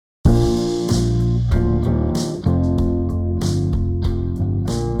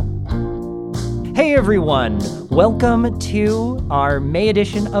Hey everyone! Welcome to our May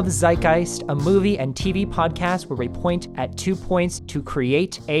edition of Zeitgeist, a movie and TV podcast where we point at 2 points to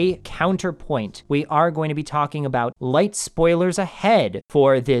create a counterpoint. We are going to be talking about light spoilers ahead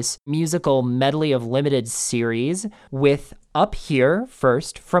for this musical medley of limited series with Up Here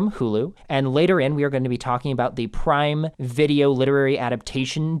first from Hulu, and later in we are going to be talking about the Prime Video literary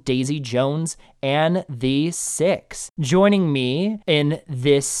adaptation Daisy Jones and the Six. Joining me in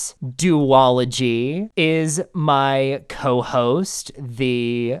this duology is my co-host,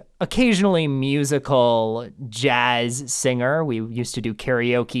 the occasionally musical jazz singer. We used to do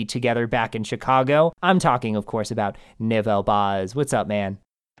karaoke together back in Chicago. I'm talking, of course, about Niv Elbaz. What's up, man?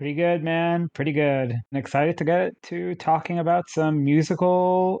 Pretty good, man. Pretty good. And excited to get to talking about some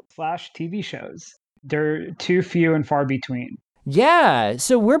musical / TV shows. They're too few and far between. Yeah,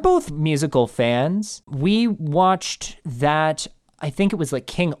 so we're both musical fans. We watched that, I think it was like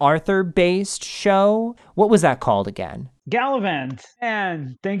King Arthur based show. What was that called again? Gallivant.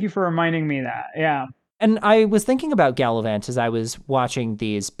 And thank you for reminding me that. Yeah. And I was thinking about Gallivant as I was watching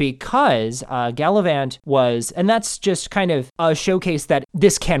these because Gallivant was, and that's just kind of a showcase that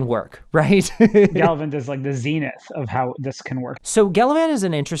this can work, right? Gallivant is like the zenith of how this can work. So Gallivant is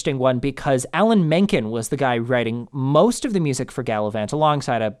an interesting one because Alan Menken was the guy writing most of the music for Gallivant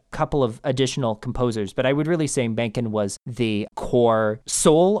alongside a couple of additional composers. But I would really say Menken was the core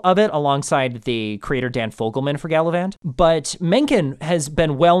soul of it alongside the creator Dan Fogelman for Gallivant. But Menken has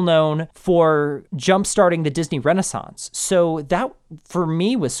been well known for starting the Disney Renaissance. So that, for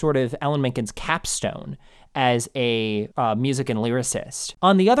me, was sort of Alan Menken's capstone as a music and lyricist.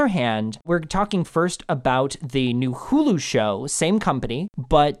 On the other hand, we're talking first about the new Hulu show, same company,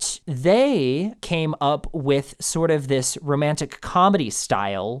 but they came up with sort of this romantic comedy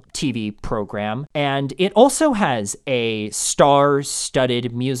style TV program, and it also has a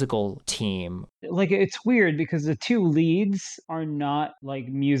star-studded musical team. Like, it's weird because the two leads are not like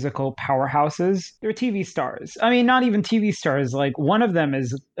musical powerhouses. They're TV stars. I mean, not even TV stars. Like, one of them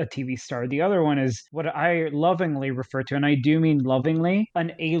is a TV star. The other one is what I lovingly refer to, and I do mean lovingly,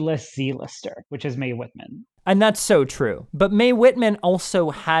 an A-list Z-lister, which is Mae Whitman. And that's so true. But Mae Whitman also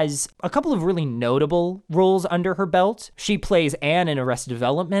has a couple of really notable roles under her belt. She plays Anne in Arrested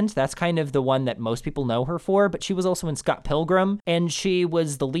Development. That's kind of the one that most people know her for, but she was also in Scott Pilgrim, and she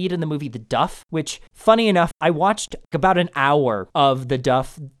was the lead in the movie The Duff, which, funny enough, I watched about an hour of The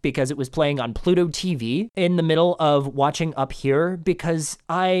Duff because it was playing on Pluto TV in the middle of watching Up Here because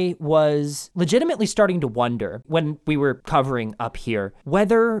I was legitimately starting to wonder when we were covering Up Here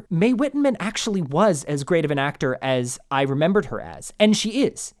whether Mae Whitman actually was as great of an actor as I remembered her as. And she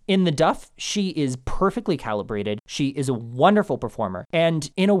is. In The Duff, she is perfectly calibrated. She is a wonderful performer.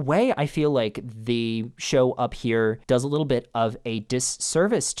 And in a way, I feel like the show Up Here does a little bit of a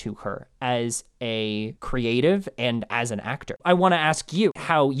disservice to her as a creative and as an actor. I want to ask you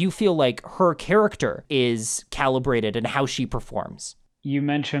how you feel like her character is calibrated and how she performs. You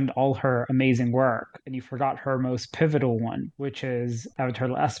mentioned all her amazing work, and you forgot her most pivotal one, which is Avatar: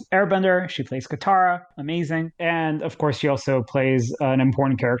 The Last Airbender. She plays Katara, amazing. And of course, she also plays an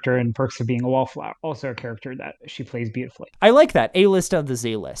important character in Perks of Being a Wallflower, also a character that she plays beautifully. I like that, A-list of the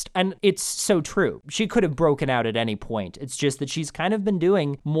Z-list. And it's so true. She could have broken out at any point. It's just that she's kind of been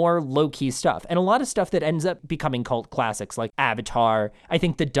doing more low-key stuff. And a lot of stuff that ends up becoming cult classics, like Avatar. I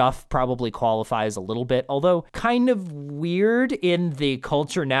think The Duff probably qualifies a little bit, although kind of weird in the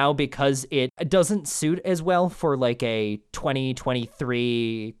culture now because it doesn't suit as well for like a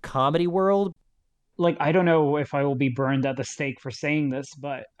 2023 comedy world. Like, I don't know if I will be burned at the stake for saying this,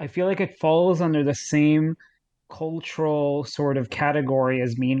 but I feel like it falls under the same cultural sort of category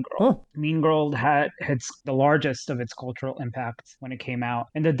as Mean Girl. Huh. Mean Girl had the largest of its cultural impact when it came out,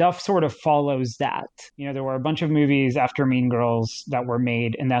 and The Duff sort of follows that. You know, there were a bunch of movies after Mean Girls that were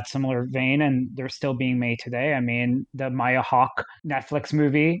made in that similar vein, and they're still being made today. I mean, the Maya Hawke Netflix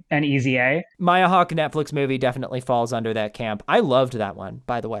movie and Easy A. Maya Hawke Netflix movie definitely falls under that camp. I loved that one,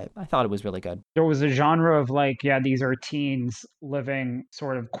 by the way. I thought it was really good. There was a genre of like, yeah, these are teens living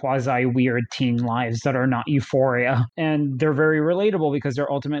sort of quasi weird teen lives that are not euphoric. And they're very relatable because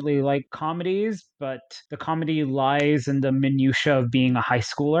they're ultimately like comedies, but the comedy lies in the minutia of being a high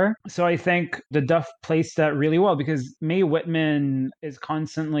schooler. So I think The Duff placed that really well because Mae Whitman is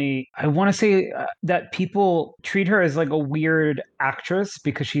constantly, I want to say that people treat her as like a weird actress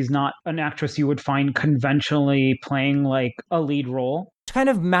because she's not an actress you would find conventionally playing like a lead role. kind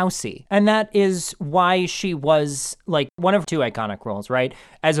of mousy. And that is why she was like one of two iconic roles, right?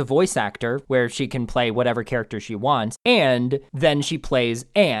 As a voice actor, where she can play whatever character she wants, and then she plays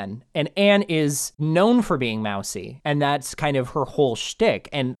Anne. And Anne is known for being mousy, and that's kind of her whole shtick.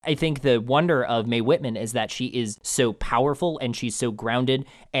 And I think the wonder of Mae Whitman is that she is so powerful and she's so grounded,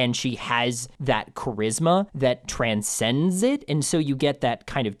 and she has that charisma that transcends it. And so you get that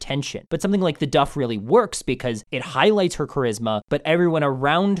kind of tension. But something like The Duff really works because it highlights her charisma, but everyone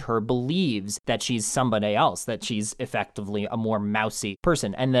around her believes that she's somebody else, that she's effectively a more mousy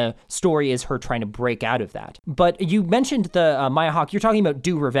person. And the story is her trying to break out of that. But you mentioned the Maya Hawke, you're talking about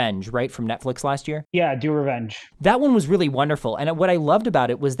Do Revenge, right? From Netflix last year? Yeah, Do Revenge. That one was really wonderful. And what I loved about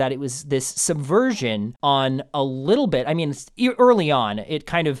it was that it was this subversion on a little bit. I mean, early on, it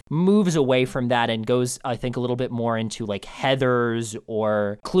kind of moves away from that and goes, I think, a little bit more into like Heathers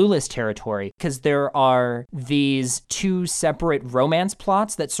or Clueless territory, because there are these two separate romance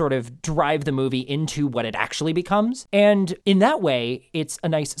plots that sort of drive the movie into what it actually becomes. And in that way, it's a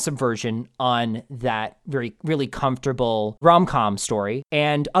nice subversion on that really comfortable rom-com story.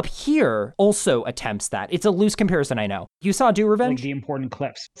 And Up Here also attempts that. It's a loose comparison, I know. You saw Do Revenge? Like the important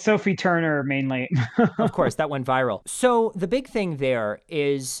clips. Sophie Turner, mainly. Of course, that went viral. So the big thing there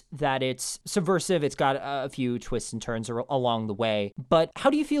is that it's subversive. It's got a few twists and turns along the way. But how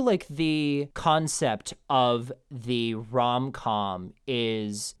do you feel like the concept of the rom-com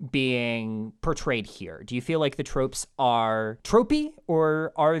is being portrayed here? Do you feel like the tropes are tropey,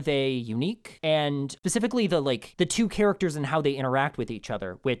 or are they unique? And specifically the two characters and how they interact with each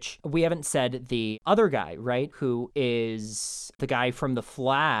other, which we haven't said the other guy, right? Who is the guy from The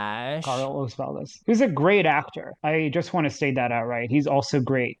Flash. Carlos Valdes. He's a great actor. I just want to say that outright. He's also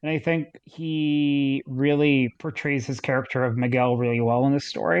great. And I think he really portrays his character of Miguel really well in this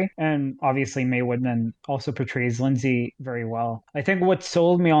story. And obviously Mae Whitman also portrays Lindsay very well. I think what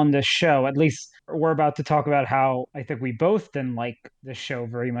sold me on this show, at least we're about to talk about how I think we both didn't like the show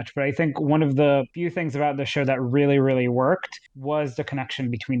very much, but I think one of the few things about the show that really, really worked was the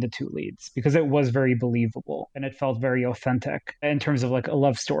connection between the two leads, because it was very believable and it felt very authentic in terms of like a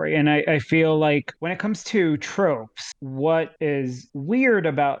love story. And I feel like when it comes to tropes, what is weird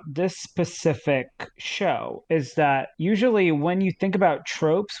about this specific show is that usually when you think about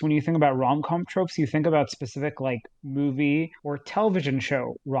tropes, when you think about rom-com tropes, you think about specific like movie or television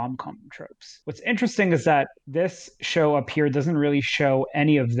show rom-com tropes. What's interesting is that this show Up Here doesn't really show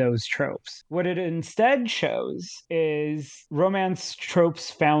any of those tropes. What it instead shows is romance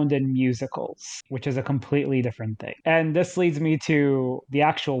tropes found in musicals, which is a completely different thing. And this leads me to the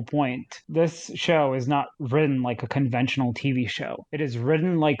actual point. This show is not written like a conventional TV show. It is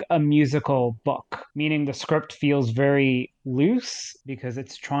written like a musical book, meaning the script feels very loose because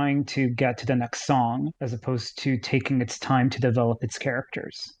it's trying to get to the next song as opposed to taking its time to develop its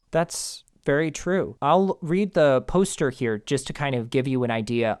characters. That's very true. I'll read the poster here just to kind of give you an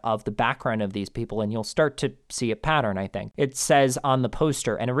idea of the background of these people, and you'll start to see a pattern, I think. It says on the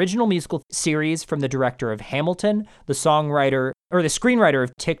poster, an original musical series from the director of Hamilton, the screenwriter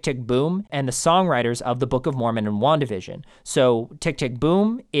of Tick, Tick, Boom, and the songwriters of The Book of Mormon and WandaVision. So Tick, Tick,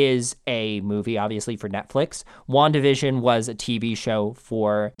 Boom is a movie, obviously, for Netflix. WandaVision was a TV show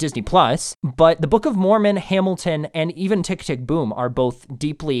for Disney+. But The Book of Mormon, Hamilton, and even Tick, Tick, Boom are both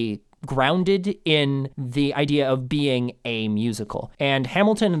deeply grounded in the idea of being a musical. And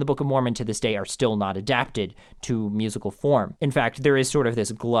Hamilton and the Book of Mormon to this day are still not adapted to musical form. In fact, there is sort of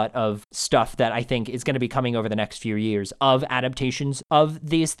this glut of stuff that I think is going to be coming over the next few years of adaptations of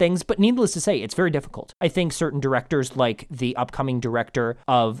these things, but needless to say, it's very difficult. I think certain directors, like the upcoming director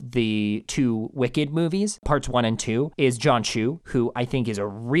of the two Wicked movies, parts 1 and 2, is John Chu, who I think is a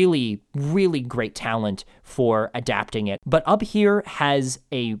really, really great talent for adapting it. But Up Here has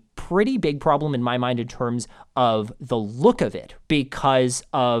a pretty big problem in my mind in terms of the look of it, because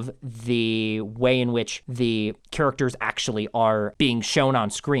of the way in which the characters actually are being shown on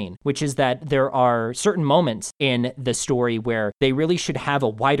screen, which is that there are certain moments in the story where they really should have a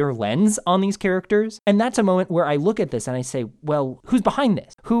wider lens on these characters. And that's a moment where I look at this and I say, well, who's behind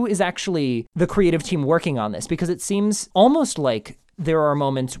this? Who is actually the creative team working on this? Because it seems almost like there are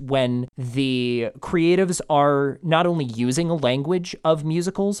moments when the creatives are not only using a language of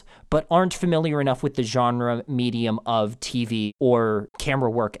musicals, but aren't familiar enough with the genre medium of TV or camera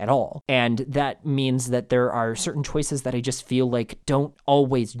work at all. And that means that there are certain choices that I just feel like don't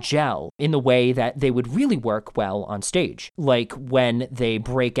always gel in the way that they would really work well on stage. Like when they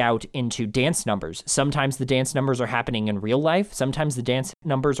break out into dance numbers. Sometimes the dance numbers are happening in real life. Sometimes the dance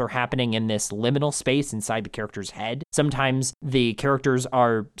numbers are happening in this liminal space inside the character's head. Sometimes the characters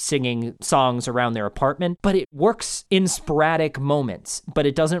are singing songs around their apartment, but it works in sporadic moments, but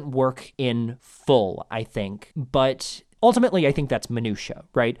it doesn't work in full, I think. But ultimately, I think that's minutia,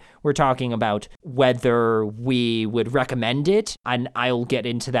 right? We're talking about whether we would recommend it, and I'll get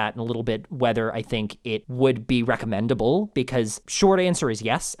into that in a little bit, whether I think it would be recommendable, because short answer is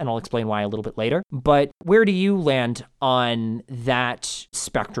yes, and I'll explain why a little bit later. But where do you land on that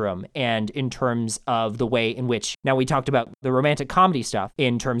spectrum, and in terms of the way in which, now we talked about the romantic comedy stuff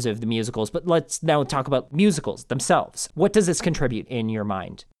in terms of the musicals, but let's now talk about musicals themselves. What does this contribute in your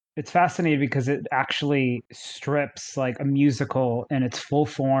mind? It's fascinating because it actually strips like a musical in its full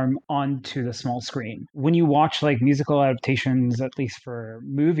form onto the small screen. When you watch like musical adaptations, at least for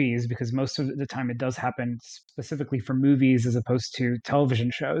movies, because most of the time it does happen specifically for movies as opposed to television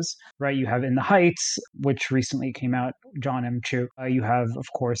shows, right? You have In the Heights, which recently came out, John M. Chu. You have, of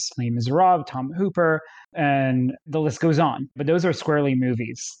course, Les Miserables, Tom Hooper, and the list goes on. But those are squarely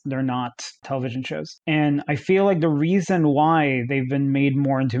movies. They're not television shows. And I feel like the reason why they've been made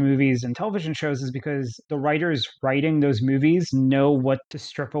more into movies and television shows is because the writers writing those movies know what to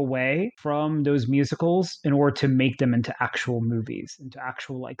strip away from those musicals in order to make them into actual movies, into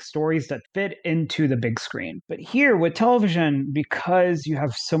actual like stories that fit into the big screen. But here with television, because you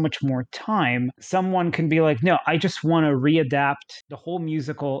have so much more time, someone can be like, no, I just want to readapt the whole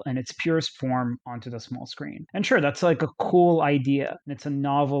musical in its purest form onto the small screen. And sure, that's like a cool idea and it's a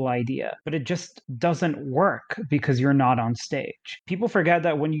novel idea, but it just doesn't work because you're not on stage. People forget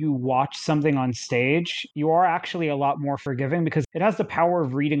that when you watch something on stage, you are actually a lot more forgiving because it has the power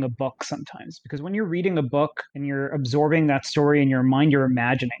of reading a book sometimes. Because when you're reading a book and you're absorbing that story in your mind, you're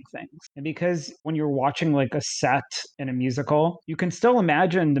imagining things. And because when you're watching like a set in a musical, you can still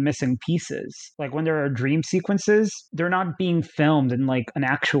imagine the missing pieces. Like when there are dream sequences, they're not being filmed in like an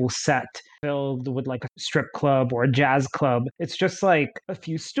actual set filled with like a strip club or a jazz club. It's just like a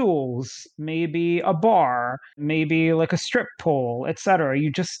few stools, maybe a bar, maybe like a strip pole, etc.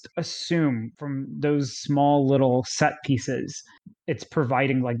 You just assume from those small little set pieces it's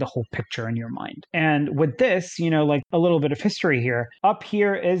providing like the whole picture in your mind. And with this, like a little bit of history here. Up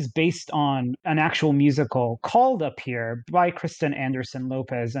Here is based on an actual musical called Up Here by Kristen Anderson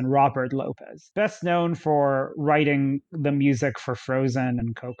Lopez and Robert Lopez, best known for writing the music for Frozen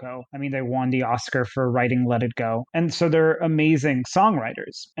and Coco. I mean, they won the Oscar for writing Let It Go. And so they're amazing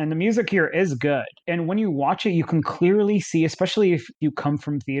songwriters. And the music here is good. And when you watch it, you can clearly see, especially if you come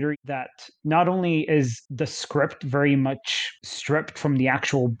from theater, that not only is the script very much stripped from the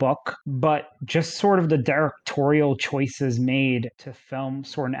actual book, but just sort of the directorial choices made to film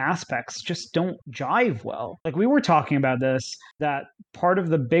certain aspects just don't jive well. Like we were talking about this, that part of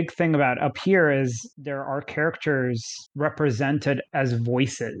the big thing about Up Here is there are characters represented as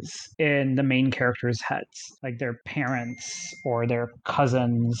voices in the main characters' heads, like their parents or their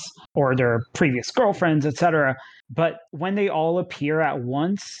cousins or their previous girlfriends, etc. But when they all appear at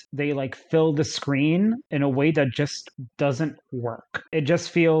once, they like fill the screen in a way that just doesn't work. It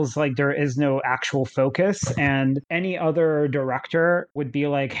just feels like there is no actual focus, and any other director would be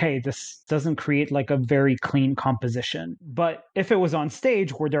like, hey, this doesn't create like a very clean composition. But if it was on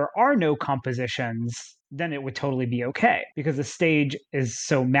stage where there are no compositions, then it would totally be okay because the stage is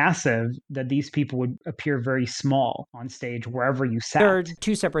so massive that these people would appear very small on stage wherever you sat. There are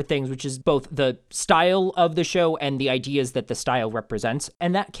two separate things, which is both the style of the show and the ideas that the style represents.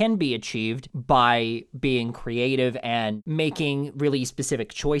 And that can be achieved by being creative and making really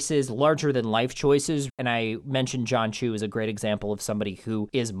specific choices, larger than life choices. And I mentioned John Chu as a great example of somebody who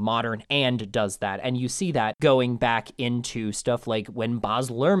is modern and does that. And you see that going back into stuff like when Baz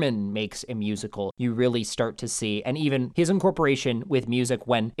Luhrmann makes a musical, you really start to see, and even his incorporation with music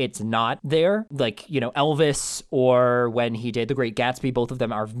when it's not there, like, Elvis, or when he did The Great Gatsby, both of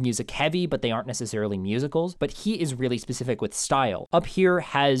them are music heavy, but they aren't necessarily musicals. But he is really specific with style. Up Here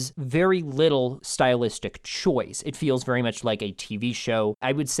has very little stylistic choice. It feels very much like a TV show.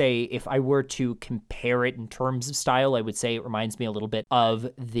 I would say if I were to compare it in terms of style, I would say it reminds me a little bit of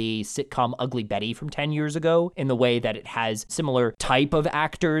the sitcom Ugly Betty from 10 years ago, in the way that it has similar type of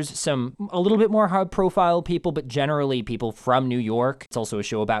actors, some a little bit more high profile people, but generally people from New York. It's also a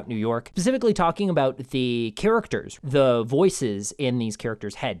show about New York, specifically talking about the characters, the voices in these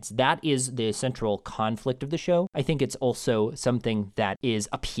characters' heads. That is the central conflict of the show. I think it's also something that is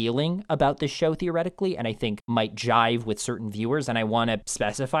appealing about this show theoretically, and I think might jive with certain viewers. And I want to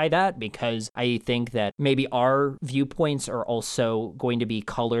specify that because I think that maybe our viewpoints are also going to be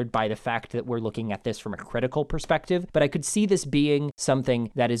colored by the fact that we're looking at this from a critical perspective. But I could see this being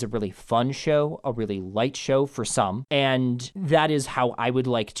something that is a really fun show, a really light show for some. And that is how I would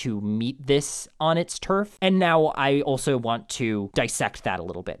like to meet this on its turf. And now I also want to dissect that a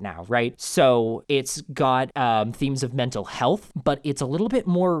little bit now, right? So it's got themes of mental health, but it's a little bit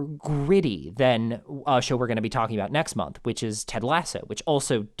more gritty than a show we're going to be talking about next month, which is Ted Lasso, which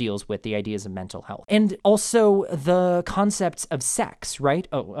also deals with the ideas of mental health. And also the concepts of sex, right?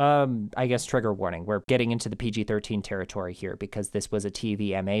 I guess trigger warning. We're getting into the PG-13 territory here because this was a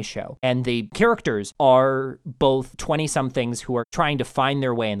TVMA show. And the characters are both 20-somethings who are trying to find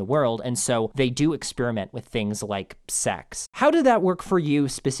their way in the world. And so they do experiment with things like sex. How did that work for you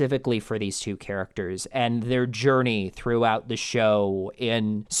specifically for these two characters and their journey throughout the show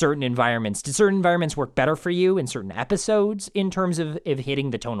in certain environments? Did certain environments work better for you in certain episodes in terms of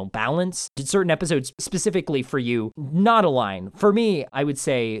hitting the tonal balance? Did certain episodes specifically for you not align? For me, I would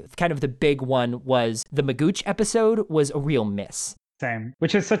say kind of the big one was the Magooch episode was a real miss. Same,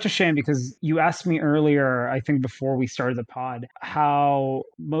 which is such a shame because you asked me earlier, I think before we started the pod, how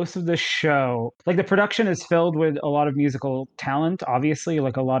most of the show, like the production is filled with a lot of musical talent, obviously,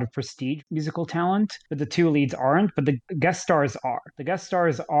 like a lot of prestige musical talent, but the two leads aren't, but the guest stars are. The guest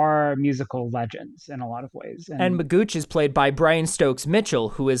stars are musical legends in a lot of ways. And Magooch is played by Brian Stokes Mitchell,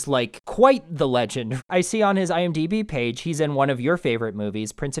 who is like quite the legend. I see on his IMDb page, he's in one of your favorite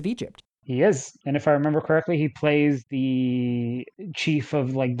movies, Prince of Egypt. He is. And if I remember correctly, he plays the chief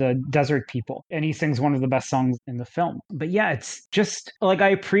of like the desert people. And he sings one of the best songs in the film. But yeah, it's just like I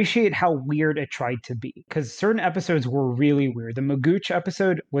appreciate how weird it tried to be. Because certain episodes were really weird. The Magooch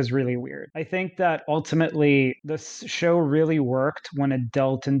episode was really weird. I think that ultimately this show really worked when it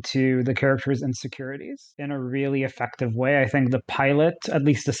dealt into the characters' insecurities in a really effective way. I think the pilot, at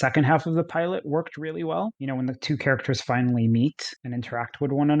least the second half of the pilot, worked really well. You know, when the two characters finally meet and interact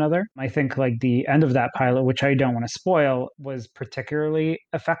with one another. I think like the end of that pilot, which I don't want to spoil, was particularly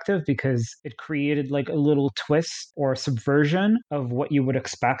effective because it created like a little twist or subversion of what you would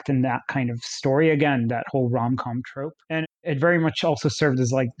expect in that kind of story. Again, that whole rom-com trope. And it very much also served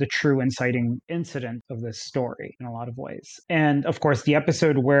as like the true inciting incident of this story in a lot of ways. And of course, the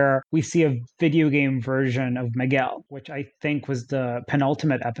episode where we see a video game version of Miguel, which I think was the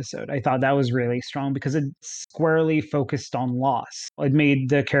penultimate episode. I thought that was really strong because it squarely focused on loss. It made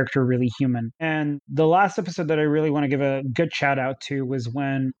the character really human. And the last episode that I really want to give a good shout out to was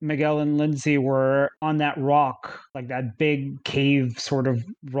when Miguel and Lindsay were on that rock, like that big cave sort of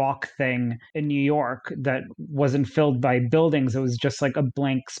rock thing in New York that wasn't filled by buildings. It was just like a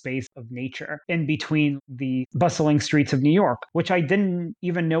blank space of nature in between the bustling streets of New York, which I didn't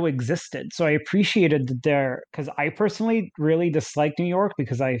even know existed. So I appreciated that there, because I personally really dislike New York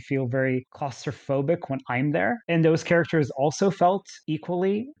because I feel very claustrophobic when I'm there. And those characters also felt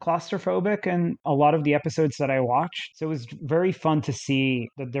equally claustrophobic in a lot of the episodes that I watched. So it was very fun to see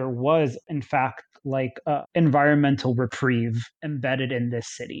that there was, in fact, like environmental reprieve embedded in this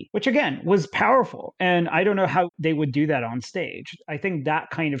city, which again was powerful. And I don't know how they would do that on stage. I think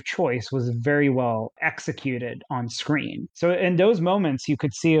that kind of choice was very well executed on screen. So in those moments, you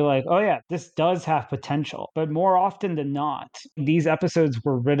could see like, oh yeah, this does have potential. But more often than not, these episodes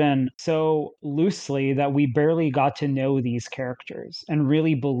were written so loosely that we barely got to know these characters and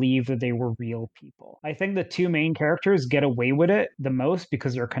really believe that they were real people. I think the two main characters get away with it the most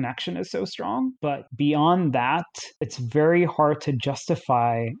because their connection is so strong. But beyond that, it's very hard to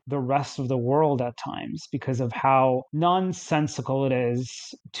justify the rest of the world at times because of how nonsensical it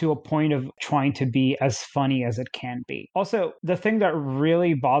is to a point of trying to be as funny as it can be. Also, the thing that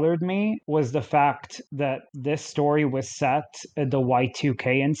really bothered me was the fact that this story was set at the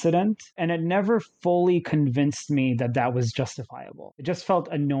Y2K incident, and it never fully convinced me that that was justifiable. It just felt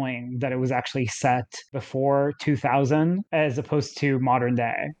annoying that it was actually set before 2000 as opposed to modern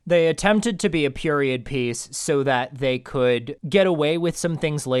day. They attempted to be a period piece so that they could get away with some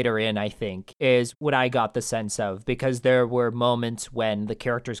things later in, I think, is what I got the sense of, because there were moments when the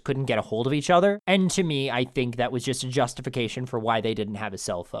characters couldn't get a hold of each other. And to me, I think that was just a justification for why they didn't have a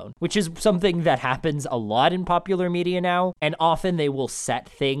cell phone, which is something that happens a lot in popular media now. And often they will set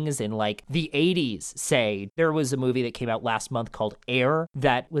things in like the 80s, say. There was a movie that came out last month called Air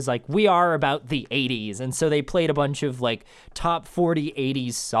that was like, we are about the 80s. And so they played a bunch of like top 40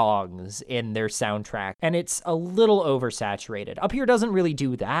 80s songs in their soundtrack. And it's a little oversaturated. Up Here doesn't really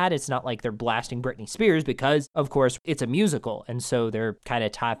do that. It's not like they're blasting Britney Spears because, of course, it's a musical. And so they're kind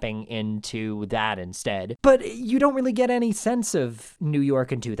of tapping into that instead. But you don't really get any sense of New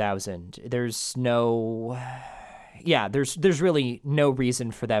York in 2000. There's no... Yeah, there's really no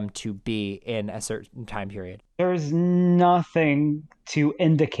reason for them to be in a certain time period. There's nothing to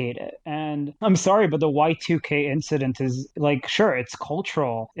indicate it. And I'm sorry, but the Y2K incident is like, sure, it's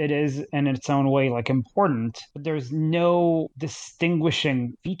cultural. It is in its own way, like important, but there's no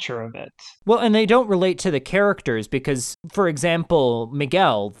distinguishing feature of it. Well, and they don't relate to the characters because, for example,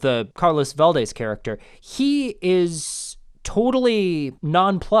 Miguel, the Carlos Valdes character, he is totally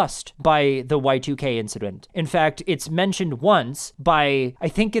nonplussed by the Y2K incident. In fact, it's mentioned once by, I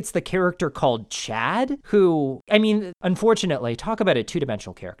think it's the character called Chad, who, I mean, unfortunately, talk about a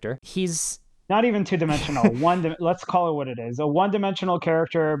two-dimensional character. He's not even two-dimensional. Let's call it what it is. A one-dimensional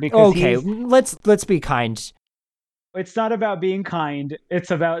character because okay, let's be kind. It's not about being kind. It's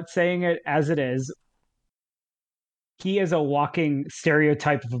about saying it as it is. He is a walking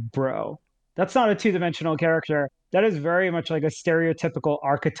stereotype of a bro. That's not a two-dimensional character. That is very much like a stereotypical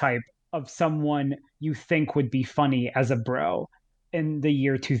archetype of someone you think would be funny as a bro in the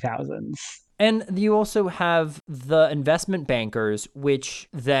year 2000s. And you also have the investment bankers, which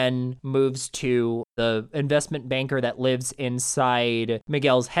then moves to the investment banker that lives inside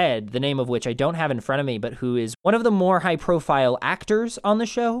Miguel's head, the name of which I don't have in front of me, but who is one of the more high-profile actors on the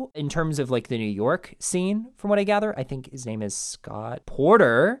show in terms of like the New York scene, from what I gather. I think his name is Scott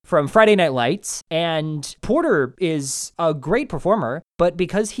Porter from Friday Night Lights. And Porter is a great performer, but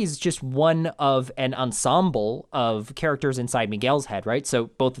because he's just one of an ensemble of characters inside Miguel's head, right?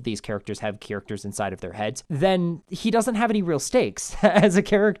 So both of these characters have characters inside of their heads, then he doesn't have any real stakes as a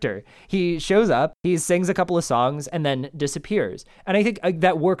character. He shows up, he sings a couple of songs, and then disappears. And I think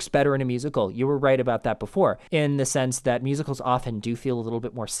that works better in a musical. You were right about that before, in the sense that musicals often do feel a little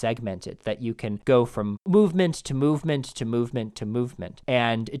bit more segmented, that you can go from movement to movement to movement to movement.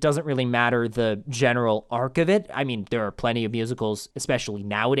 And it doesn't really matter the general arc of it. I mean, there are plenty of musicals, especially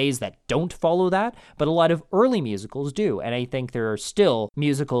nowadays, that don't follow that, but a lot of early musicals do. And I think there are still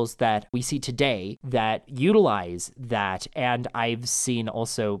musicals that we see today that utilize that. And I've seen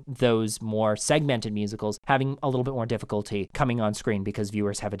also those more segmented musicals having a little bit more difficulty coming on screen because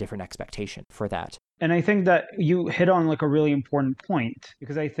viewers have a different expectation for that. And I think that you hit on like a really important point,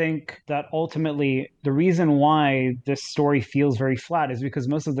 because I think that ultimately the reason why this story feels very flat is because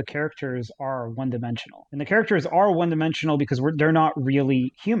most of the characters are one-dimensional. And the characters are one-dimensional because they're not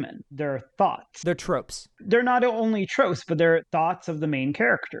really human. They're thoughts. They're tropes. They're not only tropes, but they're thoughts of the main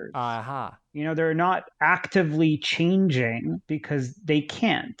characters. Aha. You know, they're not actively changing because they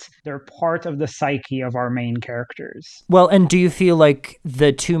can't. They're part of the psyche of our main characters. Well, and do you feel like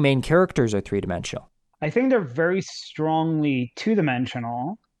the two main characters are three-dimensional? I think they're very strongly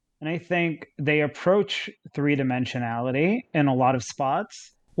two-dimensional, and I think they approach three-dimensionality in a lot of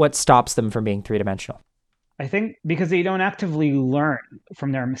spots. What stops them from being three-dimensional? I think because they don't actively learn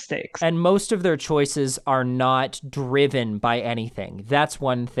from their mistakes. And most of their choices are not driven by anything. That's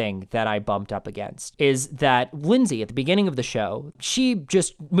one thing that I bumped up against, is that Lindsay, at the beginning of the show, she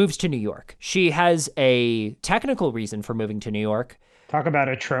just moves to New York. She has a technical reason for moving to New York. Talk about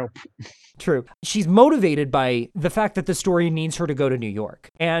a trope. True. She's motivated by the fact that the story needs her to go to New York.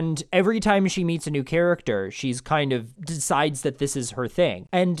 And every time she meets a new character, she's kind of decides that this is her thing.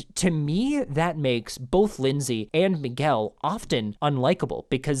 And to me, that makes both Lindsay and Miguel often unlikable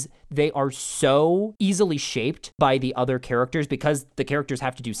because they are so easily shaped by the other characters because the characters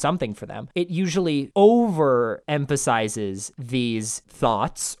have to do something for them. It usually overemphasizes these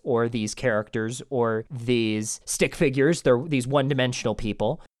thoughts or these characters or these stick figures. They're these one-dimensional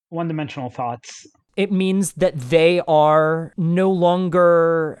people. One-dimensional thoughts. It means that they are no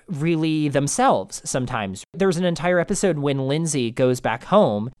longer really themselves sometimes. There's an entire episode when Lindsay goes back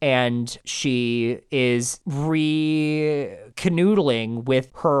home and she is canoodling with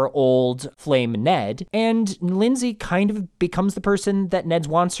her old flame Ned, and Lindsay kind of becomes the person that Ned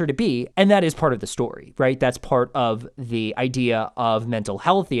wants her to be, and that is part of the story, right? That's part of the idea of mental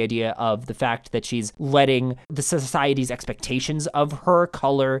health, the idea of the fact that she's letting the society's expectations of her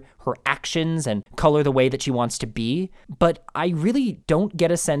color her actions and color the way that she wants to be. But I really don't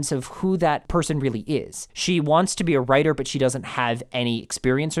get a sense of who that person really is. She wants to be a writer, but she doesn't have any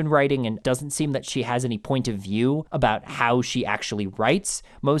experience in writing and doesn't seem that she has any point of view about how she actually writes.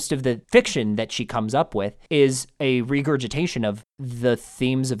 Most of the fiction that she comes up with is a regurgitation of the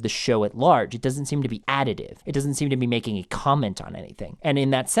themes of the show at large. It doesn't seem to be additive. It doesn't seem to be making a comment on anything. And in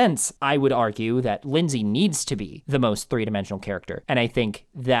that sense, I would argue that Lindsay needs to be the most three-dimensional character. And I think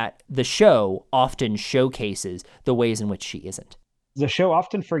that the show often showcases the ways in which she isn't. The show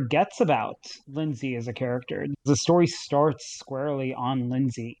often forgets about Lindsay as a character. The story starts squarely on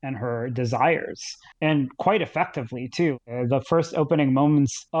Lindsay and her desires, and quite effectively, too. The first opening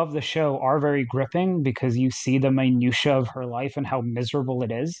moments of the show are very gripping because you see the minutiae of her life and how miserable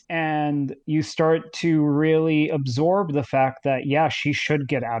it is. And you start to really absorb the fact that, yeah, she should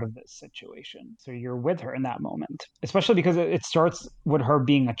get out of this situation. So you're with her in that moment, especially because it starts with her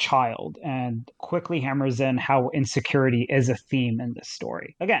being a child and quickly hammers in how insecurity is a theme in this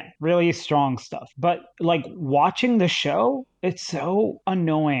story. Again, really strong stuff. But like watching the show, it's so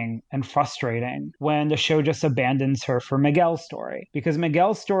annoying and frustrating when the show just abandons her for Miguel's story, because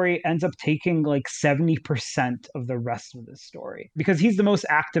Miguel's story ends up taking like 70% of the rest of the story because he's the most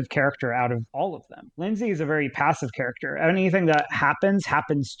active character out of all of them. Lindsay is a very passive character. Anything that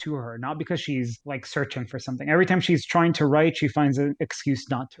happens to her, not because she's like searching for something. Every time she's trying to write, she finds an excuse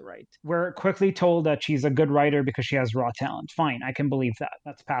not to write. We're quickly told that she's a good writer because she has raw talent. Fine, I can believe that.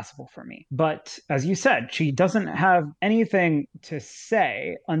 That's passable for me. But as you said, she doesn't have anything to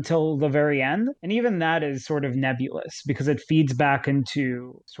say until the very end. And even that is sort of nebulous because it feeds back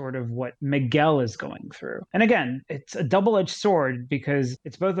into sort of what Miguel is going through. And again, it's a double-edged sword because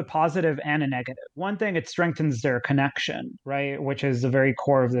it's both a positive and a negative. One thing, it strengthens their connection, right? Which is the very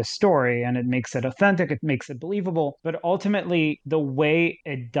core of this story, and it makes it authentic, it makes it believable. But ultimately, the way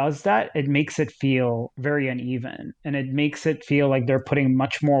it does that, it makes it feel very uneven. And it makes it feel like they're putting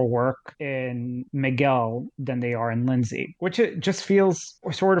much more work in Miguel than they are in Lindsay, which it just feels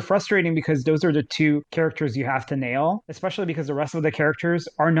sort of frustrating because those are the two characters you have to nail, especially because the rest of the characters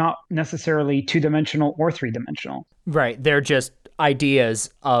are not necessarily two-dimensional or three-dimensional. Right. They're just ideas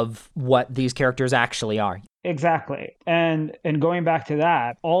of what these characters actually are. Exactly. And going back to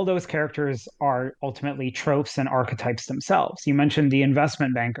that, all those characters are ultimately tropes and archetypes themselves. You mentioned the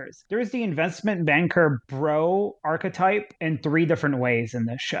investment bankers. There's the investment banker bro archetype in three different ways in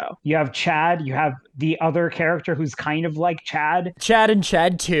this show. You have Chad, you have the other character who's kind of like Chad. Chad and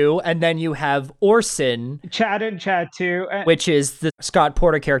Chad 2, and then you have Orson. Chad and Chad 2. Which is the Scott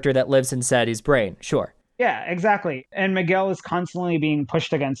Porter character that lives inside his brain. Sure. Yeah, exactly. And Miguel is constantly being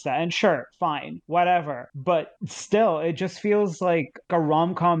pushed against that. And sure, fine, whatever. But still, it just feels like a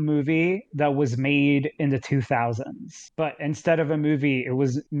rom-com movie that was made in the 2000s. But instead of a movie, it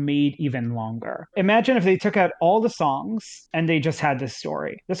was made even longer. Imagine if they took out all the songs and they just had this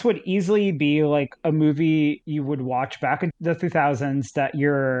story. This would easily be like a movie you would watch back in the 2000s that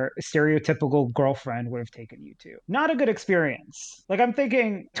your stereotypical girlfriend would have taken you to. Not a good experience. Like, I'm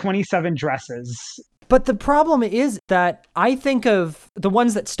thinking 27 Dresses. But the problem is that I think of the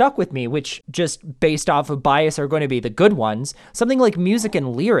ones that stuck with me, which just based off of bias are going to be the good ones. Something like Music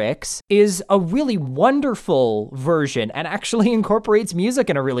and Lyrics is a really wonderful version and actually incorporates music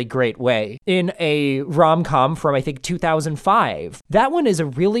in a really great way in a rom-com from, I think, 2005. That one is a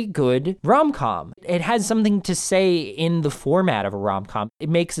really good rom-com. It has something to say in the format of a rom-com. It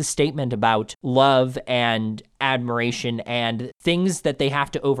makes a statement about love and admiration and things that they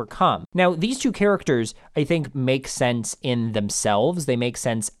have to overcome. Now, these two characters, I think, make sense in themselves. They make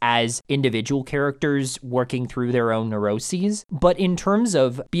sense as individual characters working through their own neuroses. But in terms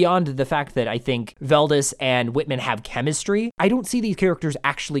of beyond the fact that I think Veldas and Whitman have chemistry, I don't see these characters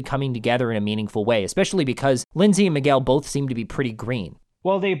actually coming together in a meaningful way, especially because Lindsay and Miguel both seem to be pretty green.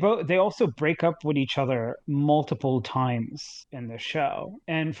 Well, they also break up with each other multiple times in the show,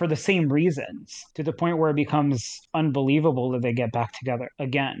 and for the same reasons, to the point where it becomes unbelievable that they get back together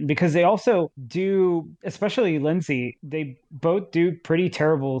again. Because they also do, especially Lindsay, they both do pretty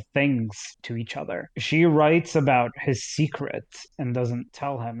terrible things to each other. She writes about his secret and doesn't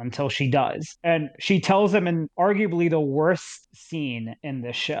tell him until she does. And she tells him in arguably the worst scene in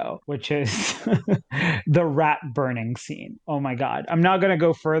this show, which is the rat burning scene. Oh my God. I'm not going to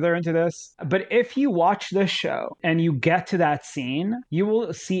go further into this, but if you watch this show and you get to that scene, you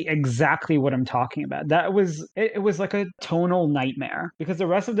will see exactly what I'm talking about. It was like a tonal nightmare because the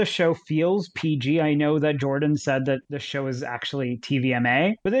rest of the show feels PG. I know that Jordan said that the show is actually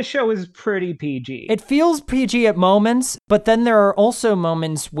TVMA, but this show is pretty PG. It feels PG at moments, but then there are also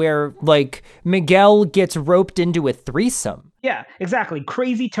moments where, like, Miguel gets roped into a threesome. Yeah, exactly.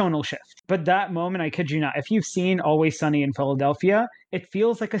 Crazy tonal shift. But that moment, I kid you not, if you've seen Always Sunny in Philadelphia, it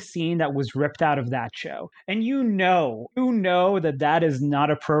feels like a scene that was ripped out of that show. And you know that that is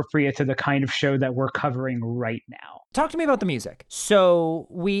not appropriate to the kind of show that we're covering right now. Talk to me about the music. So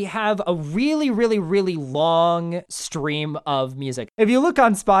we have a really, really, really long stream of music. If you look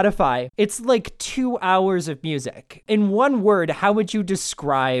on Spotify, it's like 2 hours of music. In one word, how would you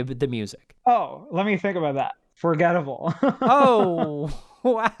describe the music? Oh, let me think about that. Forgettable. Oh,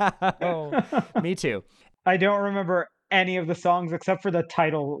 wow. Me too. I don't remember any of the songs except for the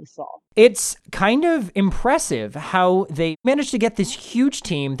title song. It's kind of impressive how they managed to get this huge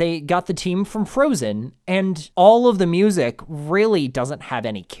team. They got the team from Frozen, and all of the music really doesn't have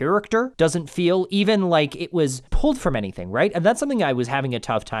any character, doesn't feel even like it was pulled from anything, right? And that's something I was having a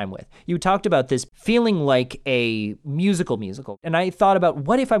tough time with. You talked about this feeling like a musical, and I thought about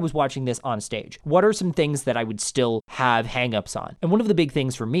what if I was watching this on stage? What are some things that I would still have hangups on? And one of the big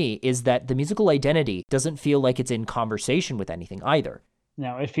things for me is that the musical identity doesn't feel like it's in conversation with anything either.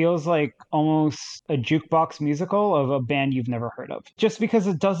 No, it feels like almost a jukebox musical of a band you've never heard of. Just because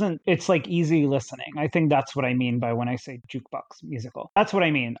it's like easy listening. I think that's what I mean by when I say jukebox musical. That's what I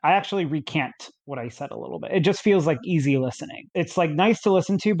mean. I actually recant what I said a little bit. It just feels like easy listening. It's like nice to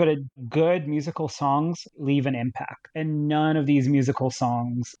listen to, but good musical songs leave an impact. And none of these musical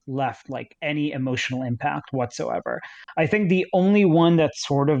songs left like any emotional impact whatsoever. I think the only one that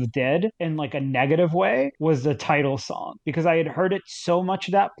sort of did in like a negative way was the title song because I had heard it so much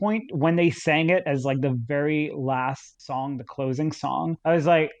at that point when they sang it as like the very last song, the closing song. I was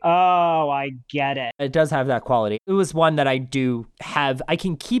like, oh, I get it. It does have that quality. It was one that I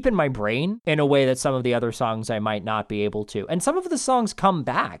can keep in my brain in a way that some of the other songs I might not be able to. And some of the songs come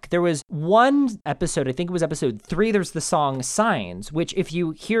back. There was one episode, I think it was episode 3, there's the song Signs, which if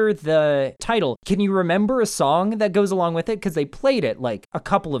you hear the title, can you remember a song that goes along with it? Because they played it like a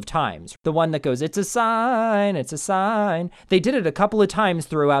couple of times. The one that goes, it's a sign, it's a sign. They did it a couple of times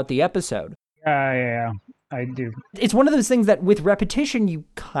throughout the episode. Yeah. I do. It's one of those things that with repetition, you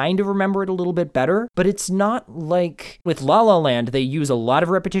kind of remember it a little bit better, but it's not like with La La Land, they use a lot of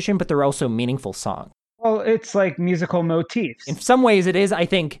repetition, but they're also meaningful songs. Well, it's like musical motifs. In some ways, it is, I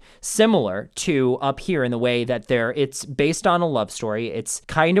think, similar to Up Here in the way that it's based on a love story. It's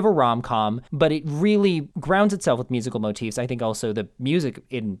kind of a rom-com, but it really grounds itself with musical motifs. I think also the music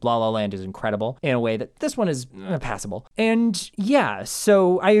in La La Land is incredible in a way that this one is passable. And yeah,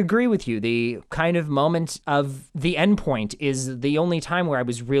 so I agree with you. The kind of moment of the end point is the only time where I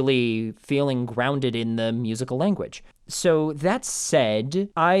was really feeling grounded in the musical language. So that said,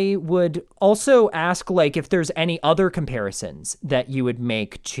 I would also ask, like, if there's any other comparisons that you would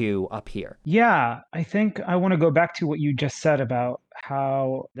make to Up Here. Yeah, I think I want to go back to what you just said about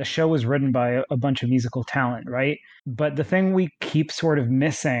how the show was written by a bunch of musical talent, right? But the thing we keep sort of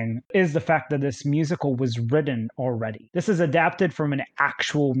missing is the fact that this musical was written already. This is adapted from an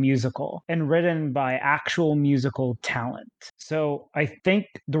actual musical and written by actual musical talent. So I think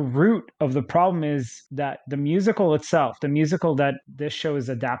the root of the problem is that the musical itself, the musical that this show is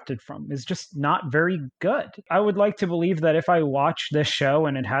adapted from, is just not very good. I would like to believe that if I watched this show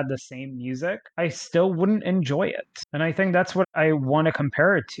and it had the same music, I still wouldn't enjoy it. And I think that's what I want to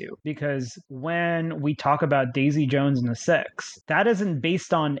compare it to, because when we talk about Daisy Jones and the Six, that isn't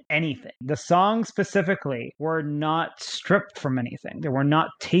based on anything. The songs specifically were not stripped from anything. They were not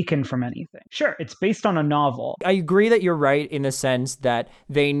taken from anything. Sure, it's based on a novel. I agree that you're right in the sense that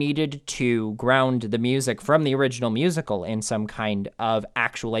they needed to ground the music from the original musical in some kind of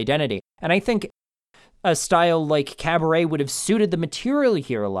actual identity. And I think a style like Cabaret would have suited the material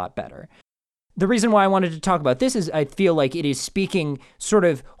here a lot better. The reason why I wanted to talk about this is I feel like it is speaking sort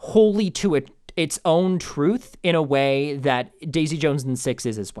of wholly to its own truth in a way that Daisy Jones and the Six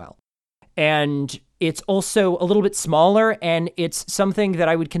is as well. And it's also a little bit smaller, and it's something that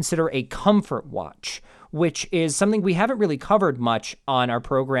I would consider a comfort watch, which is something we haven't really covered much on our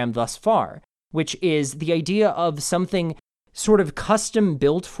program thus far, which is the idea of something sort of custom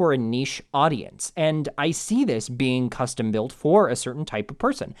built for a niche audience. And I see this being custom built for a certain type of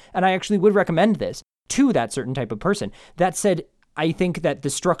person. And I actually would recommend this to that certain type of person. That said, I think that the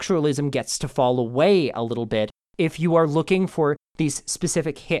structuralism gets to fall away a little bit if you are looking for these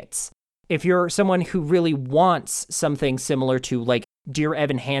specific hits. If you're someone who really wants something similar to like Dear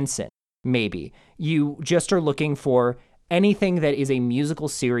Evan Hansen, maybe you just are looking for anything that is a musical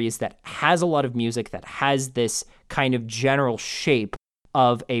series that has a lot of music, that has this kind of general shape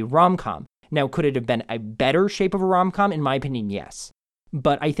of a rom-com. Now, could it have been a better shape of a rom-com? In my opinion, yes.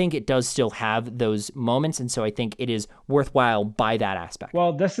 But I think it does still have those moments, and so I think it is worthwhile by that aspect.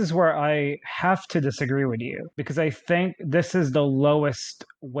 Well, this is where I have to disagree with you, because I think this is the lowest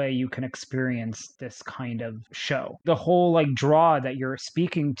way you can experience this kind of show. The whole like draw that you're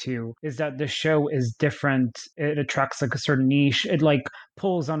speaking to is that the show is different. It attracts like a certain niche. It like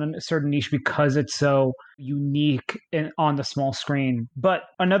pulls on a certain niche because it's so unique on the small screen. But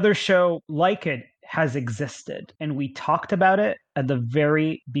another show like it has existed. And we talked about it at the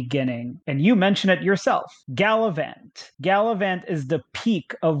very beginning. And you mentioned it yourself. Gallivant. Gallivant is the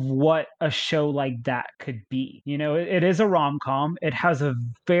peak of what a show like that could be. You know, it is a rom-com. It has a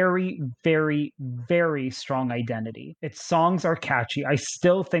very, very, very strong identity. Its songs are catchy. I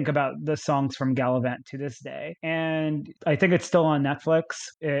still think about the songs from Gallivant to this day. And I think it's still on Netflix.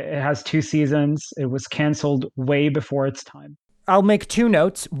 It has 2 seasons. It was canceled way before its time. I'll make 2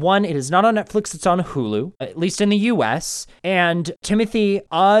 notes. One, it is not on Netflix, it's on Hulu, at least in the US. And Timothy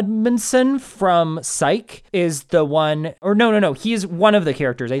Odmanson from Psych is the one, or no, he's one of the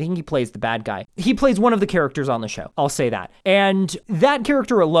characters. I think he plays the bad guy. He plays one of the characters on the show. I'll say that. And that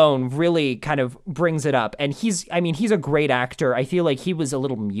character alone really kind of brings it up. And he's a great actor. I feel like he was a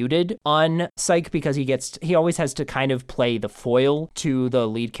little muted on Psych because he always has to kind of play the foil to the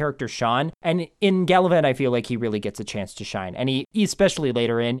lead character, Sean. And in Gallivant, I feel like he really gets a chance to shine. And he, especially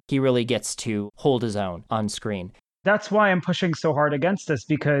later in, he really gets to hold his own on screen. That's why I'm pushing so hard against this,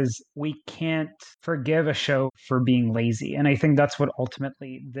 because we can't forgive a show for being lazy. And I think that's what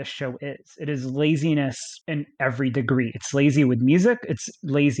ultimately this show is. It is laziness in every degree. It's lazy with music. It's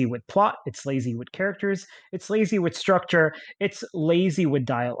lazy with plot. It's lazy with characters. It's lazy with structure. It's lazy with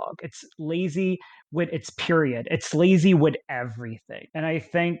dialogue. It's lazy with its period. It's lazy with everything. And I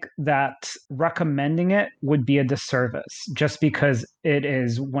think that recommending it would be a disservice just because it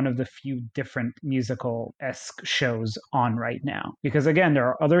is one of the few different musical-esque shows on right now. Because again, there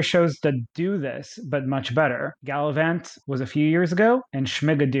are other shows that do this, but much better. Gallivant was a few years ago, and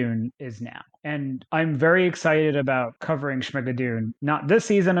Schmigadoon is now. And I'm very excited about covering Schmigadoon, not this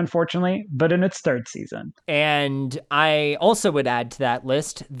season, unfortunately, but in its 3rd season. And I also would add to that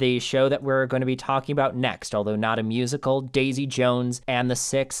list the show that we're going to be talking about next, although not a musical, Daisy Jones and the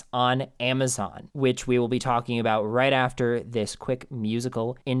Six on Amazon, which we will be talking about right after this quick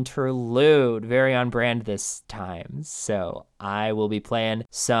musical interlude. Very on brand this time. So I will be playing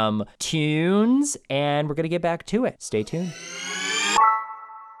some tunes, and we're going to get back to it. Stay tuned.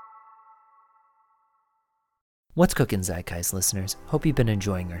 What's cooking, Zeitgeist listeners? Hope you've been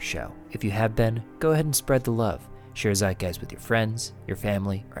enjoying our show. If you have been, go ahead and spread the love. Share Zeitgeist with your friends, your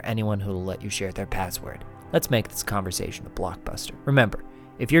family, or anyone who will let you share their password. Let's make this conversation a blockbuster. Remember,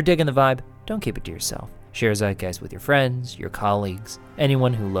 if you're digging the vibe, don't keep it to yourself. Share Zeitgeist with your friends, your colleagues,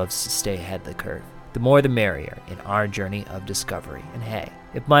 anyone who loves to stay ahead of the curve. The more the merrier in our journey of discovery. And hey,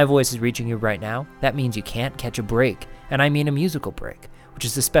 if my voice is reaching you right now, that means you can't catch a break, and I mean a musical break, which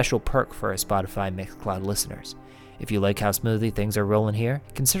is a special perk for our Spotify Mixcloud listeners. If you like how smoothly things are rolling here,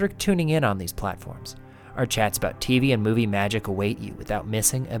 consider tuning in on these platforms. Our chats about TV and movie magic await you without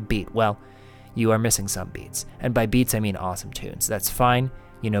missing a beat. Well, you are missing some beats. And by beats, I mean awesome tunes. That's fine.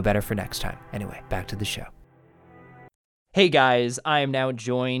 You know better for next time. Anyway, back to the show. Hey guys, I am now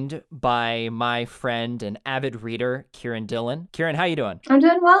joined by my friend and avid reader, Kieran Dillon. Kieran, how you doing? I'm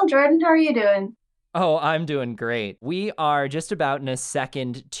doing well, Jordan. How are you doing? Oh, I'm doing great. We are just about in a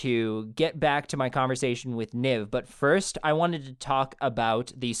second to get back to my conversation with Niv, but first I wanted to talk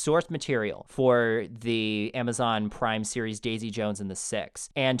about the source material for the Amazon Prime series Daisy Jones and the Six.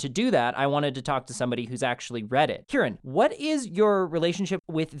 And to do that, I wanted to talk to somebody who's actually read it. Kieran, what is your relationship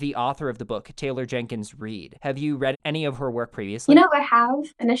with the author of the book, Taylor Jenkins Reid? Have you read any of her work previously? You know, I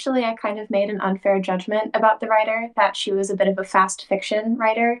have. Initially, I kind of made an unfair judgment about the writer, that she was a bit of a fast fiction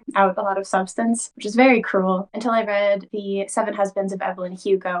writer out a lot of substance, which is very cruel, until I read The Seven Husbands of Evelyn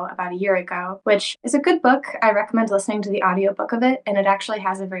Hugo about a year ago, which is a good book. I recommend listening to the audiobook of it, and it actually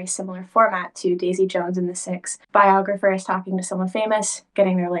has a very similar format to Daisy Jones and the Six. Biographer is talking to someone famous,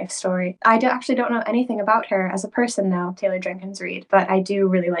 getting their life story. I actually don't know anything about her as a person now, Taylor Jenkins Reid, but I do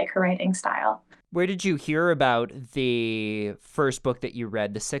really like her writing style. Where did you hear about the first book that you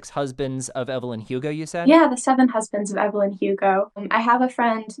read, The Six Husbands of Evelyn Hugo, you said? Yeah, The Seven Husbands of Evelyn Hugo. I have a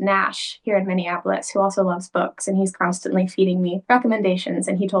friend, Nash, here in Minneapolis, who also loves books, and he's constantly feeding me recommendations,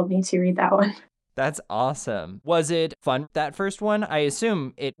 and he told me to read that one. That's awesome. Was it fun, that first one? I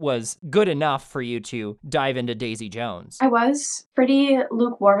assume it was good enough for you to dive into Daisy Jones. I was pretty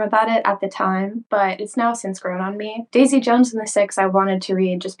lukewarm about it at the time, but it's now since grown on me. Daisy Jones and the Six I wanted to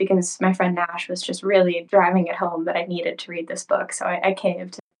read just because my friend Nash was just really driving it home that I needed to read this book, so I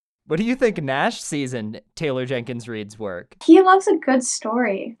caved. What do you think Nash sees in Taylor Jenkins Reid's work? He loves a good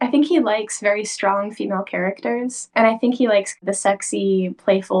story. I think he likes very strong female characters, and I think he likes the sexy,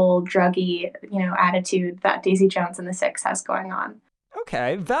 playful, druggy, attitude that Daisy Jones and the Six has going on.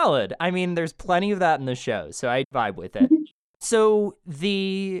 Okay, valid. I mean, there's plenty of that in the show, so I vibe with it. So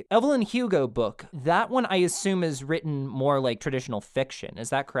the Evelyn Hugo book, that one I assume is written more like traditional fiction. Is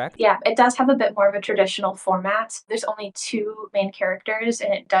that correct? Yeah, it does have a bit more of a traditional format. There's only two main characters,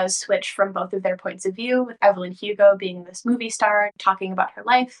 and it does switch from both of their points of view, with Evelyn Hugo being this movie star talking about her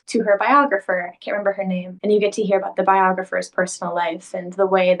life to her biographer. I can't remember her name. And you get to hear about the biographer's personal life and the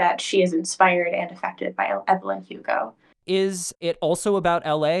way that she is inspired and affected by Evelyn Hugo. Is it also about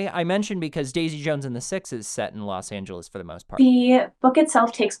LA? I mentioned because Daisy Jones and the Six is set in Los Angeles for the most part. The book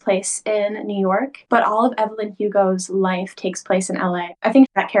itself takes place in New York, but all of Evelyn Hugo's life takes place in LA. I think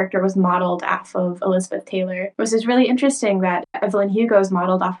that character was modeled off of Elizabeth Taylor, which is really interesting that Evelyn Hugo is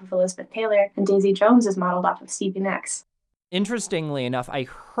modeled off of Elizabeth Taylor and Daisy Jones is modeled off of Stevie Nicks. Interestingly enough, I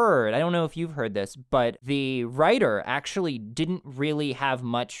don't know if you've heard this, but the writer actually didn't really have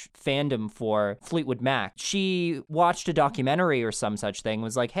much fandom for Fleetwood Mac. She watched a documentary or some such thing,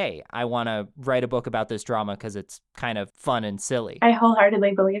 was like, hey, I want to write a book about this drama because it's kind of fun and silly. I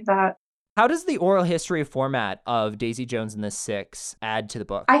wholeheartedly believe that. How does the oral history format of Daisy Jones and the Six add to the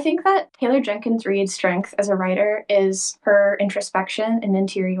book? I think that Taylor Jenkins Reid's strength as a writer is her introspection and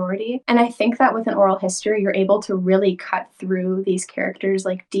interiority. And I think that with an oral history, you're able to really cut through these characters'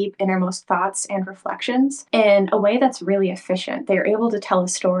 like deep innermost thoughts and reflections in a way that's really efficient. They're able to tell a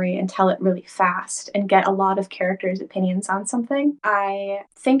story and tell it really fast and get a lot of characters' opinions on something. I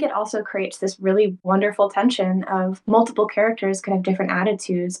think it also creates this really wonderful tension of multiple characters can have different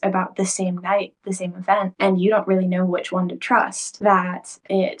attitudes about the same night, the same event, and you don't really know which one to trust. That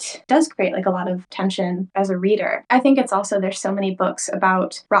it does create like a lot of tension as a reader. I think it's also there's so many books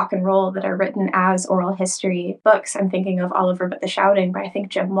about rock and roll that are written as oral history books. I'm thinking of Oliver But the Shouting by I think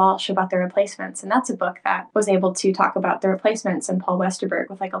Jim Walsh about the Replacements, and that's a book that was able to talk about the Replacements and Paul Westerberg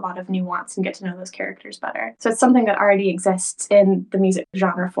with like a lot of nuance and get to know those characters better. So it's something that already exists in the music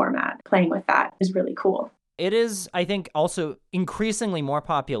genre format. Playing with that is really cool. It is, I think, also increasingly more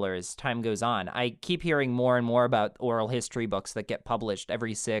popular as time goes on. I keep hearing more and more about oral history books that get published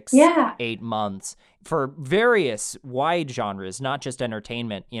every 8 months for various wide genres, not just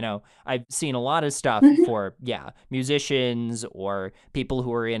entertainment. You know, I've seen a lot of stuff for, musicians or people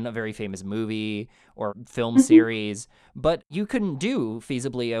who are in a very famous movie or film series, but you couldn't do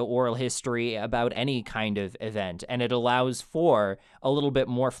feasibly an oral history about any kind of event, and it allows for a little bit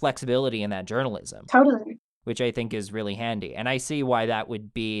more flexibility in that journalism. Totally. Which I think is really handy. And I see why that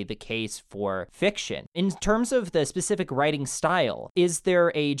would be the case for fiction. In terms of the specific writing style, is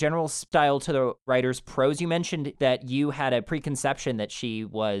there a general style to the writer's prose? You mentioned that you had a preconception that she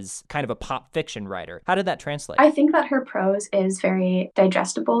was kind of a pop fiction writer. How did that translate? I think that her prose is very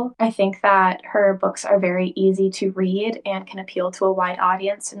digestible. I think that her books are very easy to read and can appeal to a wide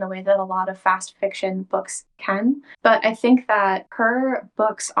audience in the way that a lot of fast fiction books can. But I think that her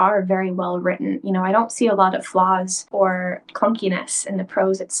books are very well written. You know, I don't see a lot of flaws or clunkiness in the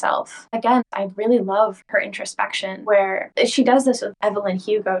prose itself. Again, I really love her introspection, where she does this with Evelyn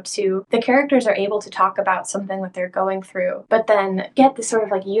Hugo too. The characters are able to talk about something that they're going through, but then get this sort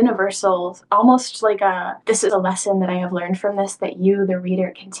of like universal, almost like this is a lesson that I have learned from this that you, the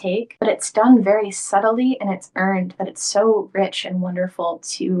reader, can take. But it's done very subtly and it's earned, that it's so rich and wonderful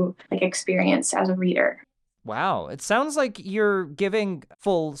to like experience as a reader. Wow, it sounds like you're giving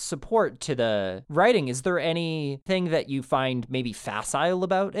full support to the writing. Is there anything that you find maybe facile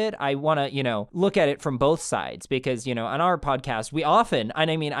about it? I want to, look at it from both sides because, on our podcast, we often, and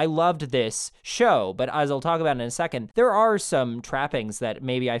I mean, I loved this show, but as I'll talk about in a second, there are some trappings that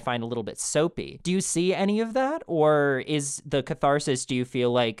maybe I find a little bit soapy. Do you see any of that? Or is the catharsis, do you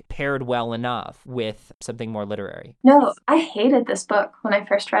feel like, paired well enough with something more literary? No, I hated this book when I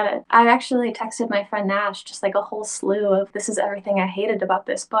first read it. I actually texted my friend Nash just like a whole slew of this is everything I hated about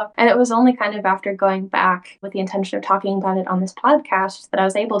this book. And it was only kind of after going back with the intention of talking about it on this podcast that I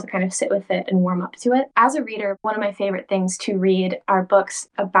was able to kind of sit with it and warm up to it. As a reader, one of my favorite things to read are books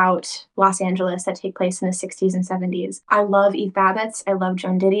about Los Angeles that take place in the 60s and 70s. I love Eve Babbitt's. I love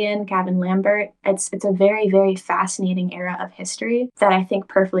Joan Didion, Gavin Lambert. It's a very, very fascinating era of history that I think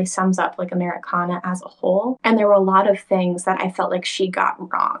perfectly sums up like Americana as a whole. And there were a lot of things that I felt like she got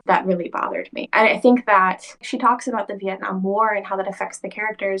wrong that really bothered me. And I think that she talks about the Vietnam War and how that affects the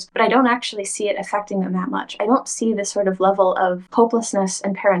characters, but I don't actually see it affecting them that much. I don't see this sort of level of hopelessness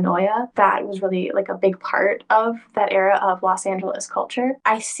and paranoia that was really like a big part of that era of Los Angeles culture.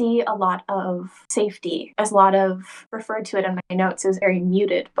 I see a lot of safety, as a lot of, referred to it in my notes as a very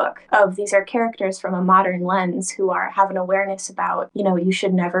muted book of these are characters from a modern lens who have an awareness about, you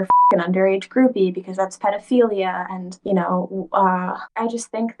should never an underage groupie because that's pedophilia. And, I just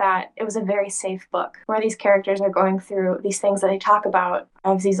think that it was a very safe book where these these characters are going through these things that they talk about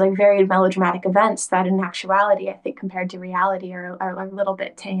as these like very melodramatic events that in actuality, I think compared to reality are a little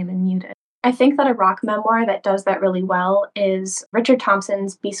bit tame and muted. I think that a rock memoir that does that really well is Richard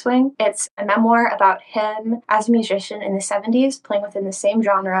Thompson's Beeswing. It's a memoir about him as a musician in the 70s, playing within the same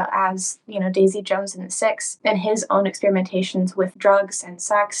genre as, Daisy Jones and the Six, and his own experimentations with drugs and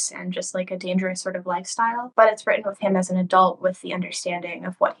sex and just like a dangerous sort of lifestyle. But it's written with him as an adult with the understanding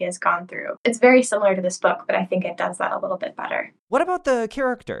of what he has gone through. It's very similar to this book, but I think it does that a little bit better. What about the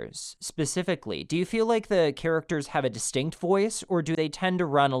characters specifically? Do you feel like the characters have a distinct voice, or do they tend to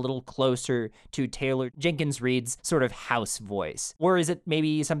run a little closer to Taylor Jenkins Reid's sort of house voice? Or is it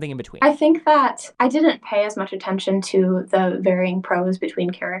maybe something in between? I think that I didn't pay as much attention to the varying prose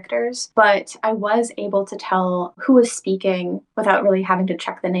between characters, but I was able to tell who was speaking without really having to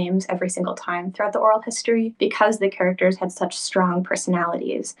check the names every single time throughout the oral history, because the characters had such strong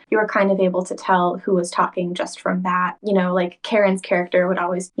personalities. You were kind of able to tell who was talking just from that. Like Karen's character would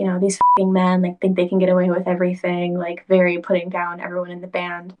always, these f***ing men, like, think they can get away with everything, like, very putting down everyone in the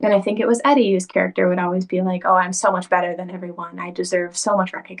band. And I think it was Eddie whose character would always be like, oh, I'm so much better than everyone. I deserve so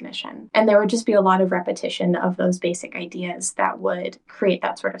much recognition. And there would just be a lot of repetition of those basic ideas that would create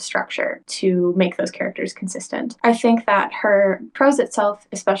that sort of structure to make those characters consistent. I think that her prose itself,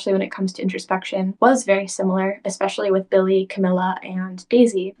 especially when it comes to introspection, was very similar, especially with Billy, Camilla, and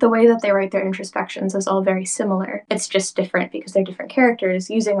Daisy. The way that they write their introspections is all very similar. It's just different because they're different characters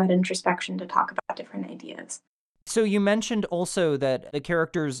using that introspection to talk about different ideas. So you mentioned also that the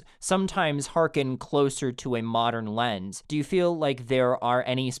characters sometimes hearken closer to a modern lens. Do you feel like there are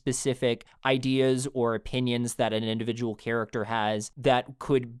any specific ideas or opinions that an individual character has that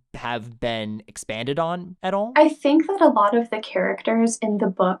could have been expanded on at all? I think that a lot of the characters in the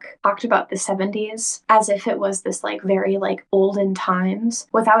book talked about the 70s as if it was this like very like olden times,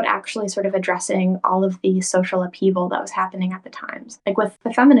 without actually sort of addressing all of the social upheaval that was happening at the times. Like with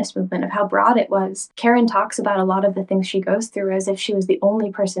the feminist movement, of how broad it was, Karen talks about a lot of the things she goes through as if she was the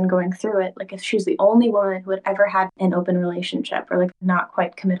only person going through it, like if she was the only woman who had ever had an open relationship or like not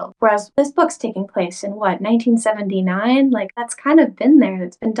quite committal. Whereas this book's taking place in 1979? Like that's kind of been there,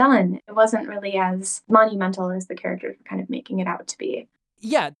 it's been done. It wasn't really as monumental as the characters were kind of making it out to be.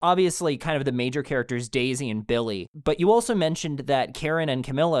 Yeah, obviously kind of the major characters, Daisy and Billy. But you also mentioned that Karen and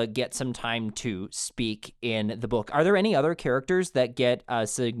Camilla get some time to speak in the book. Are there any other characters that get a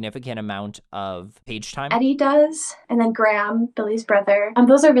significant amount of page time? Eddie does, and then Graham, Billy's brother.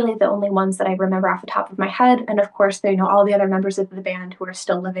 Those are really the only ones that I remember off the top of my head. And of course, all the other members of the band who are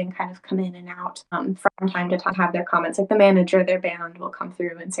still living kind of come in and out from time to time, have their comments. Like the manager of their band will come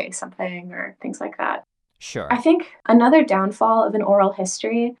through and say something or things like that. Sure. I think another downfall of an oral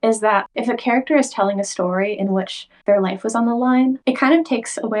history is that if a character is telling a story in which their life was on the line, it kind of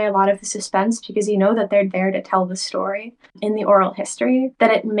takes away a lot of the suspense because you know that they're there to tell the story in the oral history,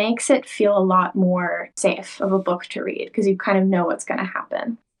 that it makes it feel a lot more safe of a book to read because you kind of know what's going to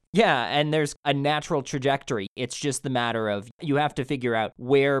happen. Yeah, and there's a natural trajectory. It's just the matter of you have to figure out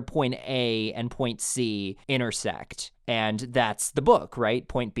where point A and point C intersect. And that's the book, right?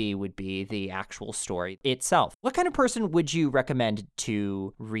 Point B would be the actual story itself. What kind of person would you recommend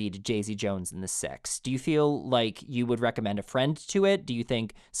to read Daisy Jones and the Six? Do you feel like you would recommend a friend to it? Do you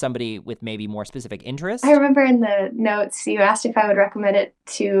think somebody with maybe more specific interests? I remember in the notes you asked if I would recommend it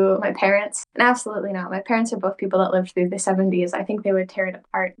to my parents. And absolutely not. My parents are both people that lived through the 70s. I think they would tear it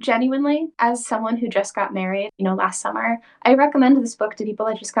apart. Genuinely, as someone who just got married, last summer, I recommend this book to people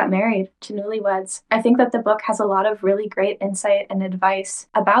that just got married, to newlyweds. I think that the book has a lot of really great insight and advice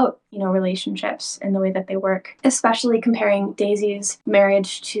about, relationships and the way that they work, especially comparing Daisy's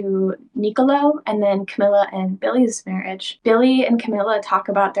marriage to Niccolo and then Camilla and Billy's marriage. Billy and Camilla talk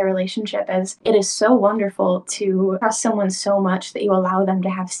about their relationship as it is so wonderful to trust someone so much that you allow them to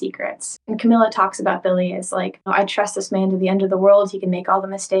have secrets. And Camilla talks about Billy as like, I trust this man to the end of the world. He can make all the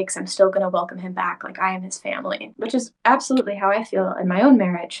mistakes. I'm still going to welcome him back. Like I am his family, which is absolutely how I feel in my own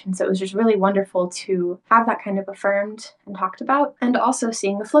marriage. And so it was just really wonderful to have that kind of affirmed and talked about. And also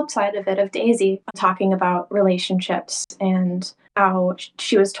seeing the flip side of it, of Daisy talking about relationships and how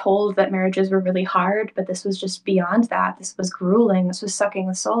she was told that marriages were really hard, but this was just beyond that. This was grueling. This was sucking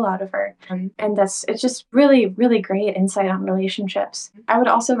the soul out of her. And it's just really, really great insight on relationships. I would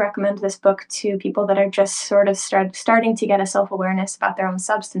also recommend this book to people that are just sort of starting to get a self-awareness about their own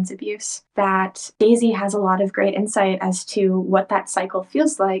substance abuse, that Daisy has a lot of great insight as to what that cycle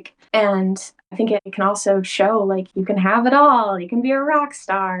feels like. And I think it can also show like you can have it all. You can be a rock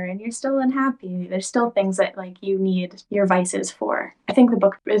star and you're still unhappy. There's still things that like you need your vices for. I think the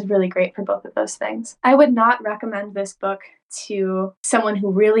book is really great for both of those things. I would not recommend this book to someone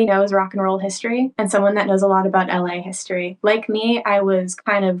who really knows rock and roll history and someone that knows a lot about LA history. Like me, I was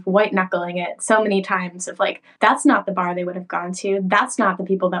kind of white knuckling it so many times of like, that's not the bar they would have gone to. That's not the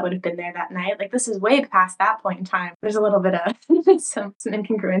people that would have been there that night. Like, this is way past that point in time. There's a little bit of some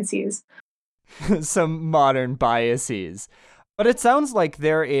incongruencies. Some modern biases. But it sounds like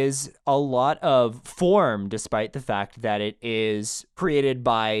there is a lot of form, despite the fact that it is created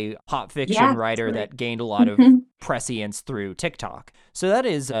by a pop fiction writer that gained a lot of prescience through TikTok. So that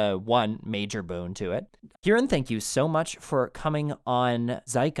is one major boon to it. Kieran, thank you so much for coming on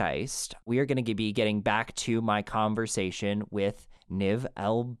Zeitgeist. We are going to be getting back to my conversation with Niv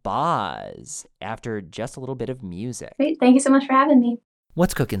El-Baz after just a little bit of music. Great. Thank you so much for having me.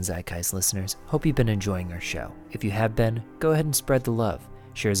 What's cooking, Zeitgeist listeners? Hope you've been enjoying our show. If you have been, go ahead and spread the love.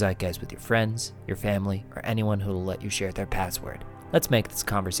 Share Zeitgeist with your friends, your family, or anyone who will let you share their password. Let's make this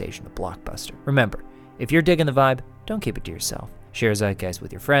conversation a blockbuster. Remember, if you're digging the vibe, don't keep it to yourself. Share Zeitgeist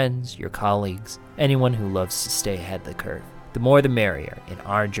with your friends, your colleagues, anyone who loves to stay ahead of the curve. The more the merrier in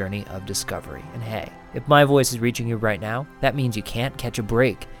our journey of discovery. And hey, if my voice is reaching you right now, that means you can't catch a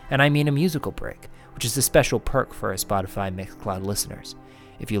break, and I mean a musical break, which is a special perk for our Spotify Mixcloud listeners.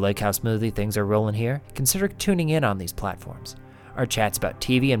 If you like how smoothly things are rolling here, consider tuning in on these platforms. Our chats about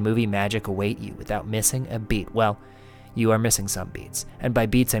TV and movie magic await you without missing a beat. Well, you are missing some beats. And by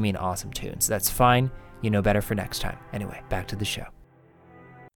beats, I mean awesome tunes. That's fine. You know better for next time. Anyway, back to the show.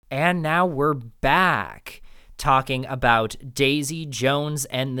 And now we're back, talking about Daisy Jones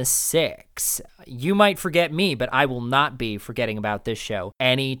and the Six. You might forget me, but I will not be forgetting about this show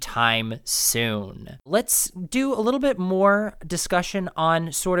anytime soon. Let's do a little bit more discussion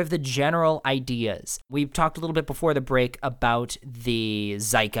on sort of the general ideas. We've talked a little bit before the break about the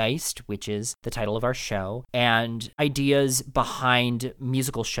Zeitgeist, which is the title of our show, and ideas behind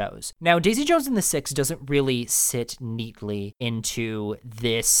musical shows. Now, Daisy Jones and the Six doesn't really sit neatly into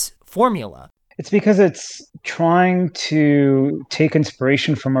this formula. It's because it's trying to take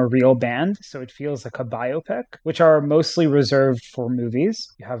inspiration from a real band, so it feels like a biopic, which are mostly reserved for movies.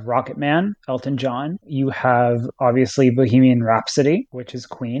 You have Rocketman, Elton John. You have, obviously, Bohemian Rhapsody, which is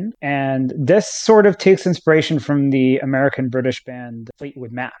Queen. And this sort of takes inspiration from the American-British band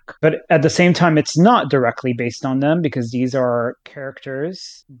Fleetwood Mac. But at the same time, it's not directly based on them because these are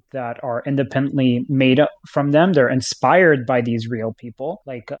characters that are independently made up from them. They're inspired by these real people,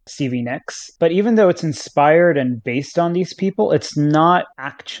 like Stevie Nicks. But even though it's inspired and based on these people, it's not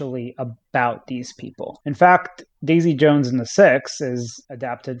actually about these people. In fact, Daisy Jones and the Six is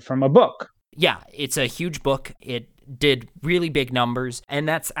adapted from a book. Yeah, it's a huge book. It did really big numbers, and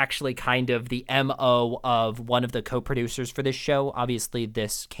that's actually kind of the MO of one of the co-producers for this show. Obviously,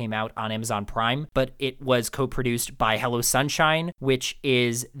 this came out on Amazon Prime, but it was co-produced by Hello Sunshine, which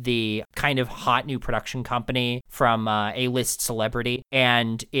is the kind of hot new production company from A-list celebrity,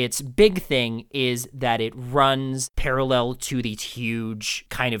 and its big thing is that it runs parallel to these huge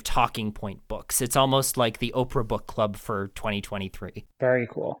kind of talking point books. It's almost like the Oprah Book Club for 2023. Very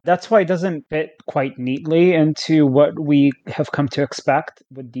cool. That's why it doesn't fit quite neatly into what we have come to expect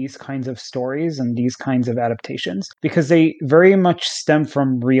with these kinds of stories and these kinds of adaptations, because they very much stem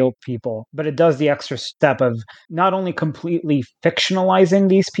from real people. But it does the extra step of not only completely fictionalizing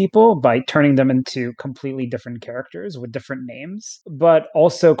these people by turning them into completely different characters with different names, but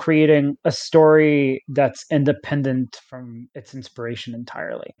also creating a story that's independent from its inspiration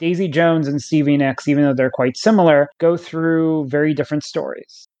entirely. Daisy Jones and Stevie Nicks, even though they're quite similar, go through very different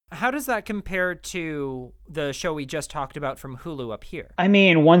stories. How does that compare to the show we just talked about from Hulu up here? I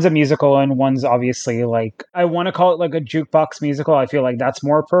mean, one's a musical and one's obviously like, I want to call it like a jukebox musical. I feel like that's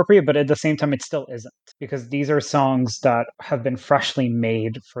more appropriate, but at the same time, it still isn't, because these are songs that have been freshly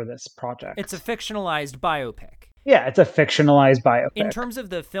made for this project. It's a fictionalized biopic. Yeah, it's a fictionalized biopic. In terms of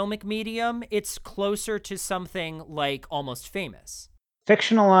the filmic medium, it's closer to something like Almost Famous.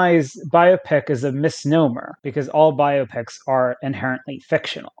 Fictionalized biopic is a misnomer because all biopics are inherently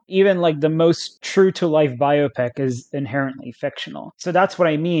fictional. Even like the most true to life biopic is inherently fictional. So that's what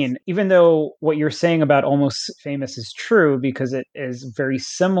I mean. Even though what you're saying about Almost Famous is true because it is very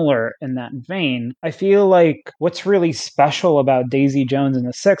similar in that vein, I feel like what's really special about Daisy Jones and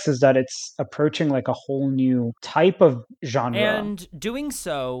the Six is that it's approaching like a whole new type of genre. And doing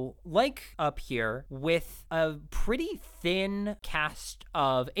so, like up here, with a pretty thin cast cast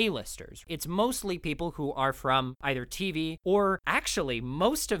of A-listers. It's mostly people who are from either TV or actually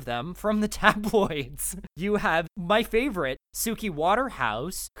most of them from the tabloids. You have my favorite, Suki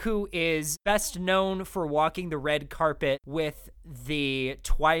Waterhouse, who is best known for walking the red carpet with the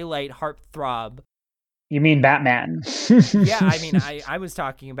Twilight heartthrob. You mean Batman? Yeah, I mean, I was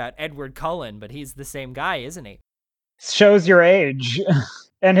talking about Edward Cullen, but he's the same guy, isn't he? Shows your age.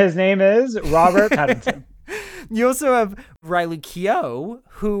 And his name is Robert Pattinson. You also have Riley Keough,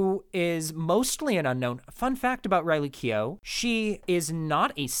 who is mostly an unknown. Fun fact about Riley Keough, she is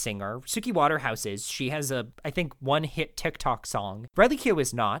not a singer. Suki Waterhouse is. She has I think, one hit TikTok song. Riley Keough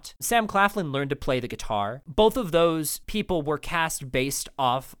is not. Sam Claflin learned to play the guitar. Both of those people were cast based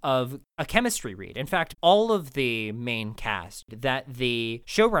off of a chemistry read. In fact, all of the main cast that the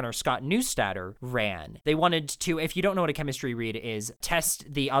showrunner Scott Neustadter ran, they wanted to, if you don't know what a chemistry read is,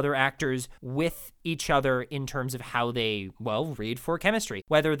 test the other actors with each other in terms of how they, read for chemistry,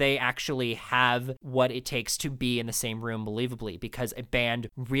 whether they actually have what it takes to be in the same room believably, because a band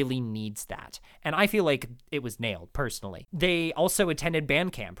really needs that. And I feel like it was nailed, personally. They also attended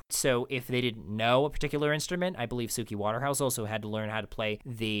band camp, so if they didn't know a particular instrument, I believe Suki Waterhouse also had to learn how to play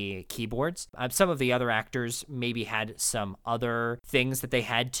the keyboards. Some of the other actors maybe had some other things that they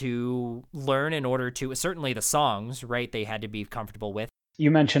had to learn in order to, certainly the songs, right, they had to be comfortable with. You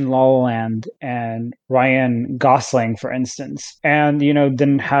mentioned La La Land and Ryan Gosling, for instance, and,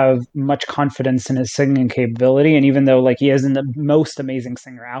 didn't have much confidence in his singing capability. And even though, he isn't the most amazing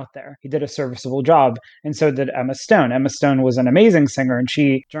singer out there, he did a serviceable job. And so did Emma Stone. Emma Stone was an amazing singer, and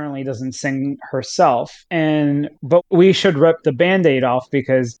she generally doesn't sing herself. But we should rip the Band-Aid off,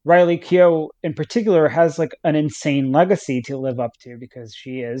 because Riley Keough, in particular, has, an insane legacy to live up to, because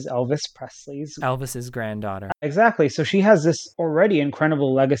she is Elvis's granddaughter. Exactly. So she has this already incredible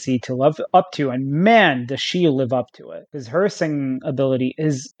legacy to live up to, and man, does she live up to it, because her singing ability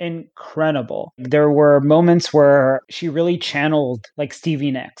is incredible. There were moments where she really channeled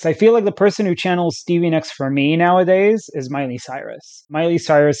Stevie Nicks. I feel like the person who channels Stevie Nicks for me nowadays is Miley Cyrus. Miley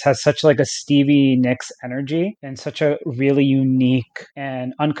Cyrus has such a Stevie Nicks energy and such a really unique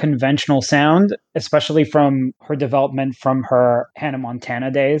and unconventional sound, especially from her development from her Hannah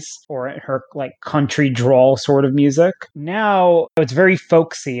Montana days, or her country drawl sort of music. Now it's very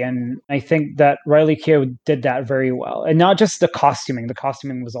folksy, and I think that Riley Keough did that very well. And not just the costuming. The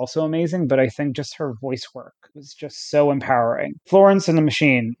costuming was also amazing, but I think just her voice work was just so empowering. Florence and the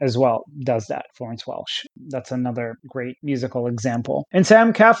Machine as well does that. Florence Welch. That's another great musical example. And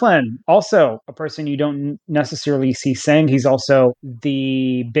Sam Claflin, also a person you don't necessarily see sing. He's also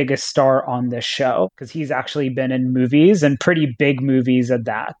the biggest star on this show, because he's actually been in movies, and pretty big movies at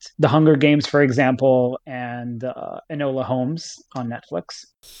that. The Hunger Games, for example, and Enola Holmes on Netflix.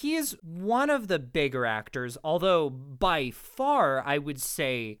 He is one of the bigger actors, although by far I would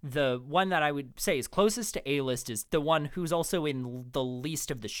say the one that I would say is closest to A-list is the one who's also in the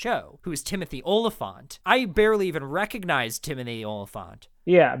least of the show, who is Timothy Olyphant. I barely even recognize Timothy Olyphant.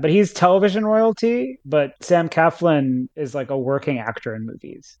 Yeah, but he's television royalty, but Sam Claflin is a working actor in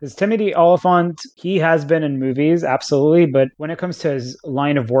movies. Because Timothy Olyphant, he has been in movies, absolutely, but when it comes to his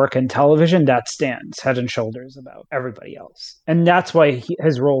line of work in television, that stands head and shoulders about everybody else. And that's why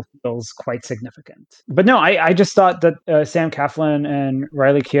his role feels quite significant. But no, I just thought that Sam Claflin and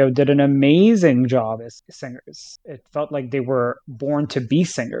Riley Keough did an amazing job as singers. It felt like they were born to be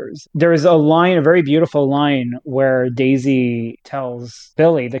singers. There is a very beautiful line, where Daisy tells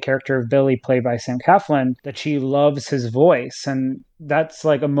Billy, the character of Billy played by Sam Claflin, that she loves his voice. And that's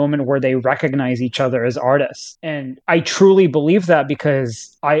a moment where they recognize each other as artists. And I truly believe that,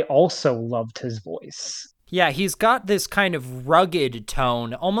 because I also loved his voice. Yeah, he's got this kind of rugged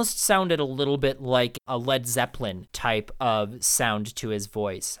tone, almost sounded a little bit like a Led Zeppelin type of sound to his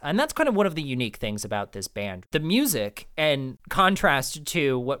voice. And that's kind of one of the unique things about this band. The music, in contrast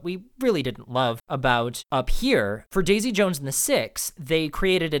to what we really didn't love about Up Here, for Daisy Jones and the Six, they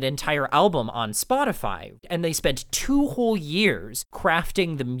created an entire album on Spotify, and they spent 2 whole years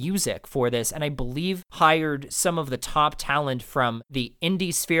crafting the music for this, and I believe hired some of the top talent from the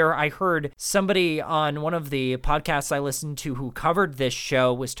indie sphere. I heard somebody on one of the podcasts I listened to who covered this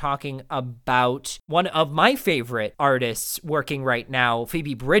show was talking about one of my favorite artists working right now.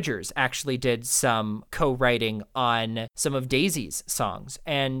 Phoebe Bridgers actually did some co-writing on some of Daisy's songs.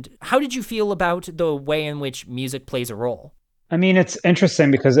 And how did you feel about the way in which music plays a role? I mean, it's interesting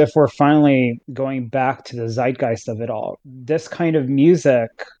because if we're finally going back to the zeitgeist of it all, this kind of music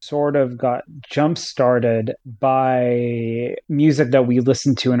sort of got jump started by music that we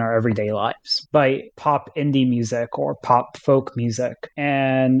listen to in our everyday lives, by pop indie music or pop folk music.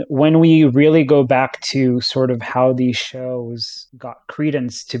 And when we really go back to sort of how these shows got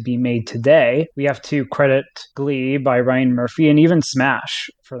credence to be made today, we have to credit Glee by Ryan Murphy and even Smash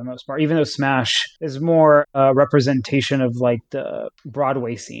for the most part, even though Smash is more a representation of like the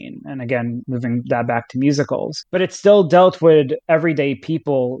Broadway scene. And again, moving that back to musicals, but it still dealt with everyday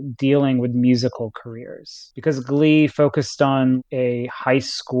people dealing with musical careers because Glee focused on a high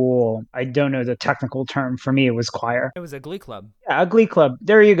school, I don't know the technical term, for me, it was choir. It was a Glee club. Yeah, a Glee club.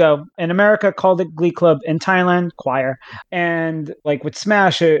 There you go. In America, called it Glee Club. In Thailand, choir. And like with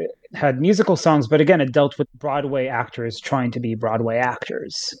Smash, it had musical songs, but again, it dealt with Broadway actors trying to be Broadway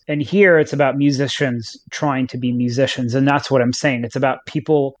actors. And here it's about musicians trying to be musicians. And that's what I'm saying. It's about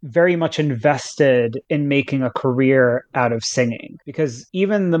people very much invested in making a career out of singing. Because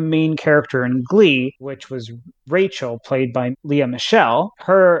even the main character in Glee, which was Rachel, played by Leah Michelle,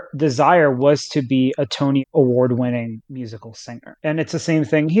 her desire was to be a Tony Award winning musical singer. And it's the same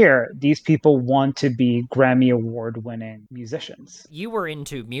thing here. These people want to be Grammy Award winning musicians. You were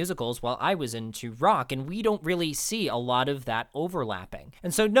into musicals while I was into rock, and we don't really see a lot of that overlapping.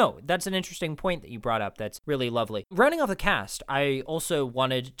 And so, no, that's an interesting point that you brought up. That's really lovely. Rounding off the cast, I also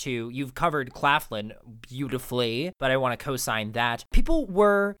wanted to, you've covered Claflin beautifully, but I want to co-sign that. People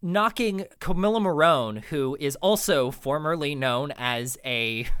were knocking Camilla Morrone, who is also formerly known as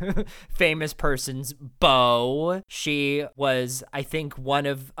a famous person's beau. She was, I think, one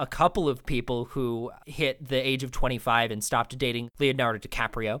of a couple of people who hit the age of 25 and stopped dating Leonardo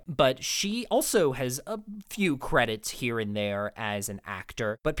DiCaprio. But she also has a few credits here and there as an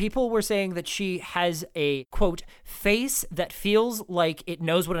actor. But people were saying that she has a, quote, face that feels like it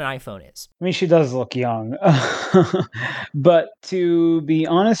knows what an iPhone is. I mean, she does look young. But to be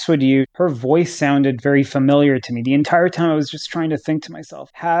honest with you, her voice sounded very familiar to me. The entire time I was just trying to think to myself,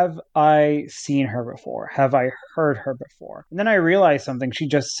 have I seen her before? Have I heard her before? And then I realized something. She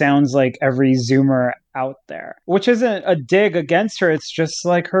just sounds like every Zoomer out there, which isn't a dig against her. It's just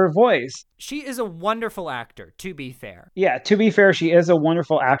like her voice. She is a wonderful actor, to be fair. Yeah, to be fair, she is a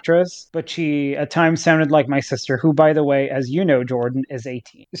wonderful actress, but she at times sounded like my sister, who, by the way, as you know, Jordan, is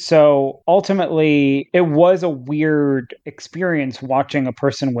 18. So ultimately, it was a weird experience watching a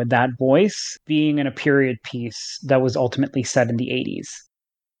person with that voice being in a period piece that was ultimately set in the 80s.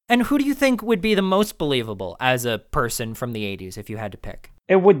 And who do you think would be the most believable as a person from the 80s if you had to pick?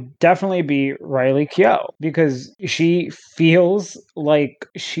 It would definitely be Riley Keough because she feels like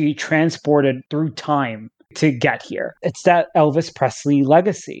she transported through time to get here. It's that Elvis Presley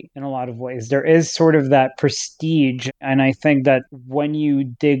legacy in a lot of ways. There is sort of that prestige. And I think that when you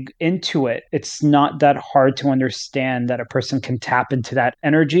dig into it, it's not that hard to understand that a person can tap into that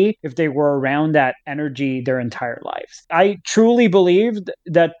energy if they were around that energy their entire lives. I truly believed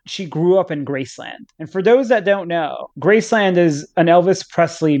that she grew up in Graceland. And for those that don't know, Graceland is an Elvis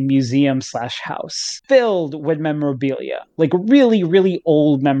Presley museum / house filled with memorabilia, like really, really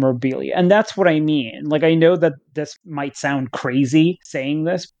old memorabilia. And that's what I mean. Like, I know that this might sound crazy saying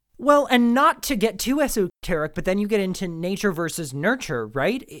this. Well, and not to get too esoteric, but then you get into nature versus nurture,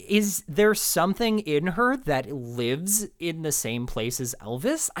 right? Is there something in her that lives in the same place as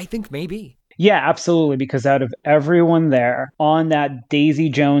Elvis? I think maybe. Yeah, absolutely. Because out of everyone there on that Daisy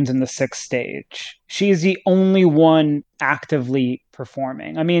Jones in the Sixth Stage, she's the only one actively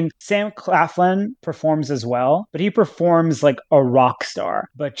performing. I mean, Sam Claflin performs as well, but he performs like a rock star.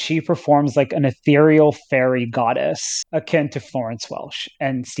 But she performs like an ethereal fairy goddess akin to Florence Welch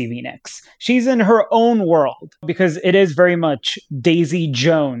and Stevie Nicks. She's in her own world because it is very much Daisy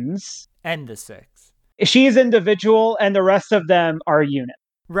Jones. And the Six. She's individual and the rest of them are units.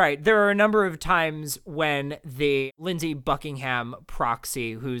 Right. There are a number of times when the Lindsey Buckingham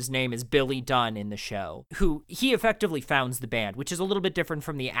proxy, whose name is Billy Dunn in the show, who he effectively founds the band, which is a little bit different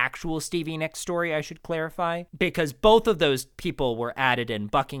from the actual Stevie Nicks story, I should clarify, because both of those people were added in.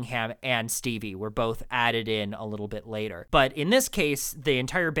 Buckingham and Stevie were both added in a little bit later. But in this case, the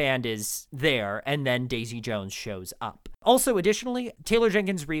entire band is there, and then Daisy Jones shows up. Also, additionally, Taylor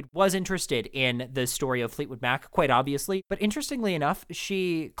Jenkins Reid was interested in the story of Fleetwood Mac, quite obviously, but interestingly enough,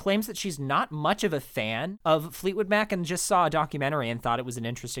 she claims that she's not much of a fan of Fleetwood Mac and just saw a documentary and thought it was an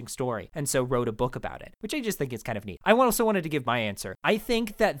interesting story, and so wrote a book about it, which I just think is kind of neat. I also wanted to give my answer. I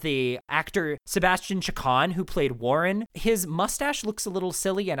think that the actor Sebastian Chacon, who played Warren, his mustache looks a little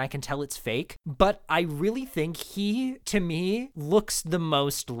silly and I can tell it's fake, but I really think he, to me, looks the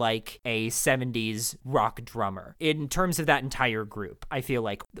most like a 70s rock drummer in terms terms of that entire group, I feel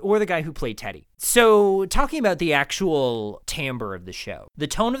like, or the guy who played Teddy. So talking about the actual timbre of the show, the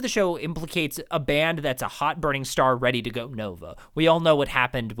tone of the show implicates a band that's a hot burning star ready to go nova. We all know what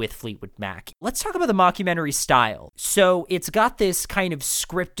happened with Fleetwood Mac. Let's talk about the mockumentary style. So it's got this kind of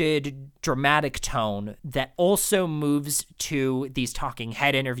scripted, dramatic tone that also moves to these talking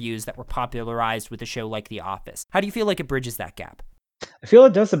head interviews that were popularized with a show like The Office. How do you feel like it bridges that gap? I feel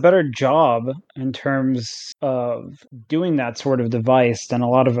it does a better job in terms of doing that sort of device than a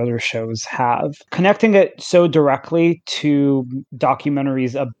lot of other shows have. Connecting it so directly to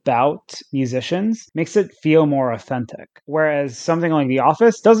documentaries about musicians makes it feel more authentic. Whereas something like The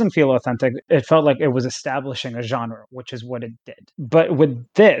Office doesn't feel authentic. It felt like it was establishing a genre, which is what it did. But with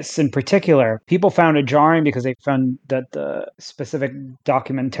this in particular, people found it jarring because they found that the specific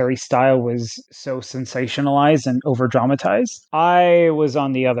documentary style was so sensationalized and over dramatized. I was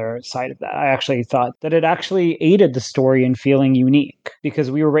on the other side of that. I actually thought that it actually aided the story in feeling unique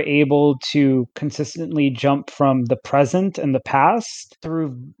because we were able to consistently jump from the present and the past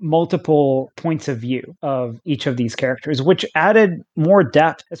through multiple points of view of each of these characters, which added more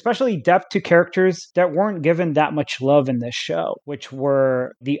depth, especially depth to characters that weren't given that much love in this show, which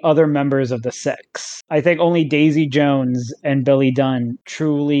were the other members of the Six. I think only Daisy Jones and Billy Dunn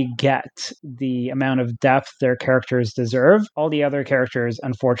truly get the amount of depth their characters deserve. All the other characters,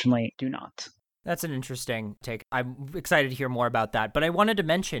 unfortunately, do not. That's an interesting take. I'm excited to hear more about that. But I wanted to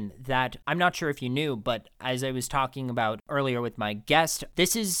mention that I'm not sure if you knew, but as I was talking about earlier with my guest,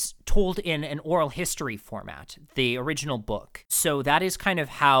 this is told in an oral history format, the original book. So that is kind of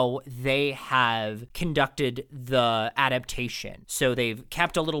how they have conducted the adaptation. So they've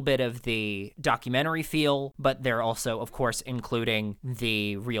kept a little bit of the documentary feel, but they're also, of course, including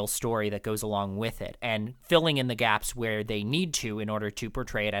the real story that goes along with it and filling in the gaps where they need to in order to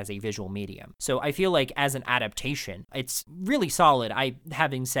portray it as a visual medium. So I feel like as an adaptation, it's really solid. I,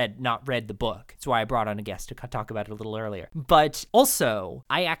 having said, not read the book. That's why I brought on a guest to talk about it a little earlier. But also,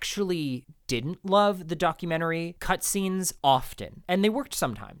 I actually didn't love the documentary cutscenes often, and they worked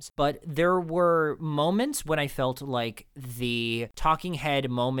sometimes, but there were moments when I felt like the talking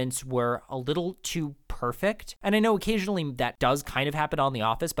head moments were a little too perfect. And I know occasionally that does kind of happen on The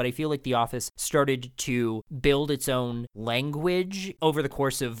Office, but I feel like The Office started to build its own language over the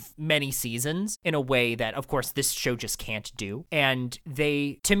course of many seasons in a way that, of course, this show just can't do. And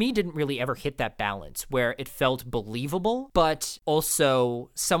they, to me, didn't really ever hit that balance where it felt believable, but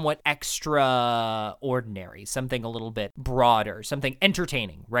also somewhat extraordinary, something a little bit broader, something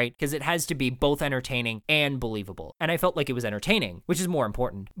entertaining, right? Because it has to be both entertaining and believable. And I felt like it was entertaining, which is more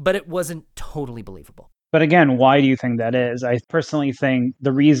important, but it wasn't totally believable. But again, why do you think that is? I personally think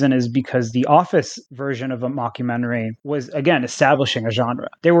the reason is because the Office version of a mockumentary was, again, establishing a genre.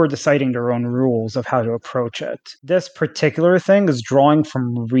 They were deciding their own rules of how to approach it. This particular thing is drawing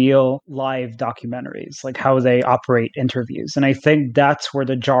from real live documentaries, like how they operate interviews. And I think that's where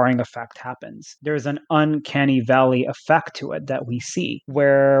the jarring effect happens. There's an uncanny valley effect to it that we see,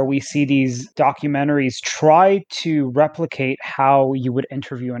 where we see these documentaries try to replicate how you would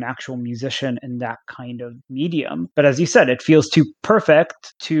interview an actual musician in that kind of medium. But as you said, it feels too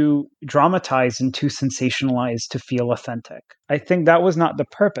perfect, too dramatized, and too sensationalized to feel authentic. I think that was not the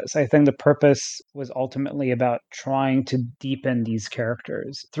purpose. I think the purpose was ultimately about trying to deepen these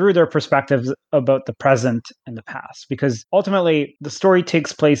characters through their perspectives about the present and the past. Because ultimately, the story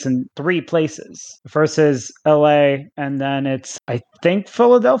takes place in three places. The first is LA, and then it's, I think,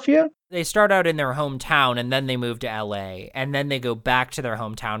 Philadelphia. They start out in their hometown and then they move to LA and then they go back to their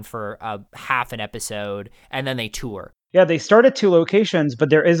hometown for a half an episode and then they tour. Yeah, they start at two locations, but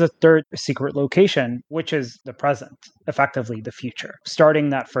there is a third secret location, which is the present, effectively the future, starting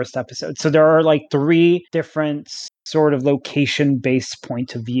that first episode. So there are like three different sort of location-based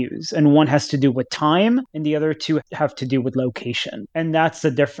point of views. And one has to do with time, and the other two have to do with location. And that's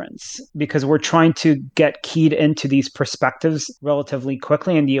the difference, because we're trying to get keyed into these perspectives relatively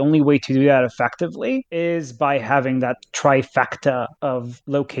quickly. And the only way to do that effectively is by having that trifecta of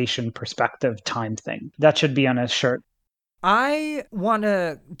location, perspective, time thing. That should be on a shirt. I want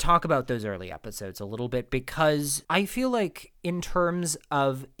to talk about those early episodes a little bit because I feel like in terms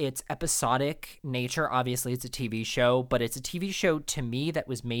of its episodic nature, obviously it's a TV show, but it's a TV show to me that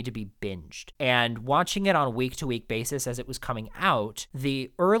was made to be binged. And watching it on a week-to-week basis as it was coming out,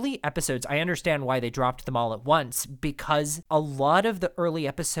 the early episodes, I understand why they dropped them all at once because a lot of the early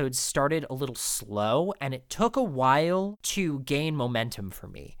episodes started a little slow and it took a while to gain momentum for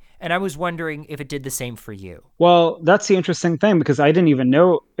me. And I was wondering if it did the same for you. Well, that's the interesting thing because I didn't even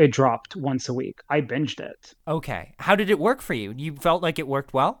know it dropped once a week. I binged it. Okay. How did it work for you? You felt like it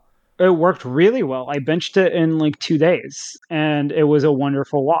worked well? It worked really well. I binged it in like 2 days, and it was a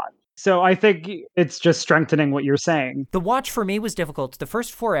wonderful watch. So I think it's just strengthening what you're saying. The watch for me was difficult. The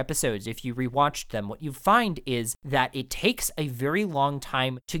first 4 episodes, if you rewatched them, what you find is that it takes a very long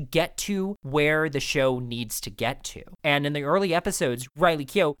time to get to where the show needs to get to. And in the early episodes, Riley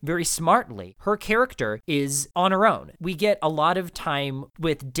Keough, very smartly, her character is on her own. We get a lot of time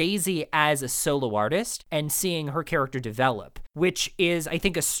with Daisy as a solo artist and seeing her character develop, which is, I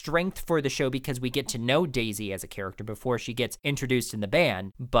think, a strength for the show because we get to know Daisy as a character before she gets introduced in the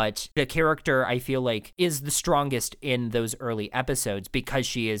band. But the character, I feel like, is the strongest in those early episodes because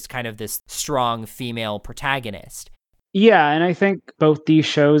she is kind of this strong female protagonist. Yeah, and I think both these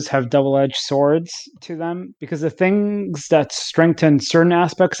shows have double-edged swords to them because the things that strengthen certain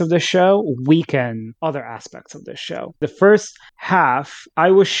aspects of the show weaken other aspects of the show. The first half,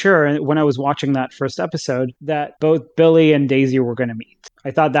 I was sure when I was watching that first episode that both Billy and Daisy were going to meet. I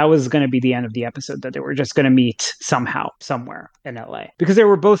thought that was going to be the end of the episode, that they were just going to meet somehow, somewhere in LA. Because they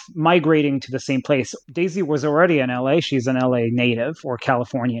were both migrating to the same place. Daisy was already in LA. She's an LA native or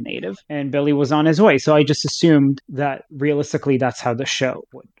California native. And Billy was on his way. So I just assumed that realistically that's how the show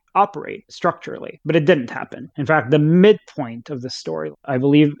would operate structurally, but it didn't happen. In fact, the midpoint of the story, I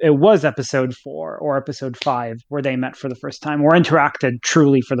believe it was episode 4 or episode 5 where they met for the first time or interacted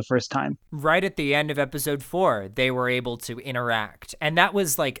truly for the first time. Right at the end of episode 4, they were able to interact. And that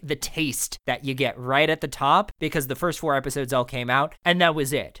was like the taste that you get right at the top because the first 4 episodes all came out and that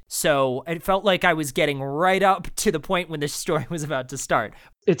was it. So it felt like I was getting right up to the point when the story was about to start.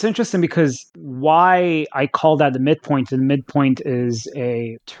 It's interesting because why I call that the midpoint, and midpoint is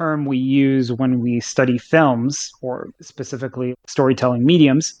a term we use when we study films or specifically storytelling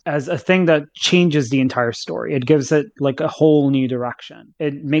mediums as a thing that changes the entire story. It gives it like a whole new direction.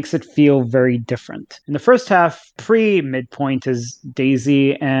 It makes it feel very different. In the first half, pre-midpoint is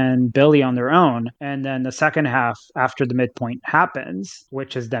Daisy and Billy on their own. And then the second half, after the midpoint happens,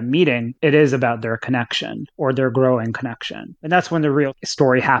 which is them meeting, it is about their connection or their growing connection. And that's when the real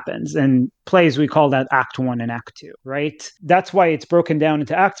story happens. In plays, we call that Act 1 and Act 2, right? That's why it's broken down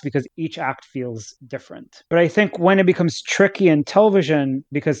into acts because each act feels different. But I think when it becomes tricky in television,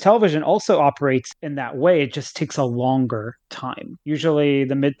 because television also operates in that way, it just takes a longer time. Usually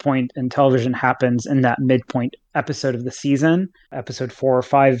the midpoint in television happens in that midpoint episode of the season, episode 4 or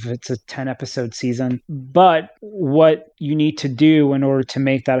 5, if it's a 10 episode season. But what you need to do in order to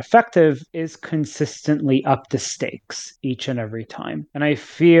make that effective is consistently up the stakes each and every time. And I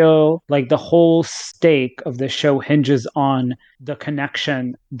feel like the whole stake of the show hinges on the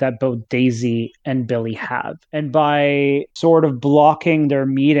connection that both Daisy and Billy have. And by sort of blocking their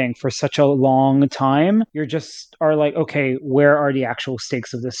meeting for such a long time, you're just are like, okay, where are the actual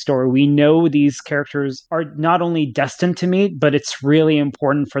stakes of this story? We know these characters are not only destined to meet, but it's really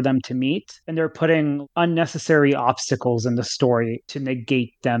important for them to meet. And they're putting unnecessary obstacles in the story to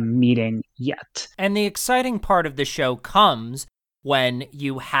negate them meeting yet. And the exciting part of the show comes when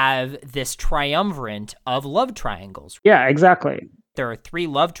you have this triumvirate of love triangles. Yeah, exactly. There are 3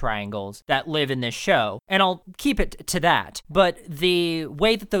 love triangles that live in this show, and I'll keep it to that. But the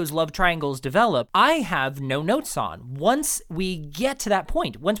way that those love triangles develop, I have no notes on. Once we get to that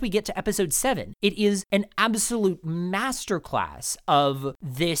point, once we get to episode 7, it is an absolute masterclass of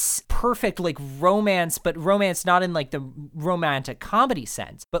this perfect, like, romance, but romance not in, like, the romantic comedy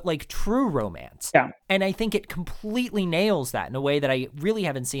sense, but, like, true romance. Yeah. And I think it completely nails that in a way that I really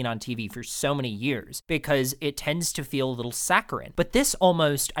haven't seen on TV for so many years, because it tends to feel a little saccharine. But this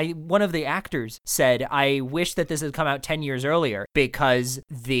almost, one of the actors said, I wish that this had come out 10 years earlier because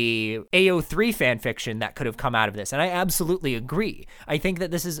the AO3 fan fiction that could have come out of this. And I absolutely agree. I think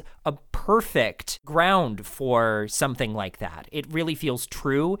that this is a perfect ground for something like that. It really feels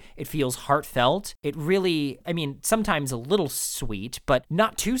true. It feels heartfelt. It really, I mean, sometimes a little sweet, but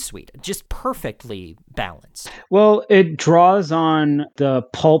not too sweet. Just perfectly balanced. Well, it draws on the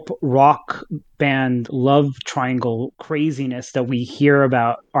pulp rock band love triangle craziness that we hear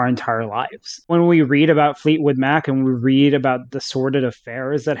about our entire lives. When we read about Fleetwood Mac and we read about the sordid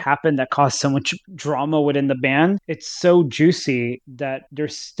affairs that happened that caused so much drama within the band, it's so juicy that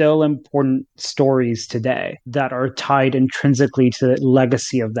there's still important stories today that are tied intrinsically to the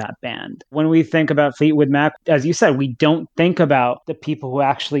legacy of that band. When we think about Fleetwood Mac, as you said, we don't think about the people who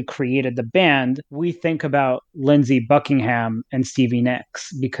actually created the band. We think about Lindsey Buckingham and Stevie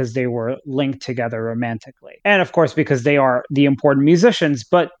Nicks because they were linked together romantically. And of course, because they are the important musicians,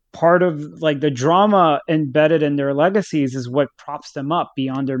 but part of like the drama embedded in their legacies is what props them up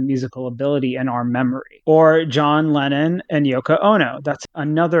beyond their musical ability in our memory. Or John Lennon and Yoko Ono. That's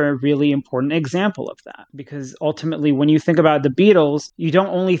another really important example of that, because ultimately when you think about the Beatles, you don't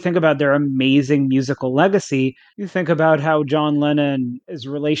only think about their amazing musical legacy, you think about how John Lennon's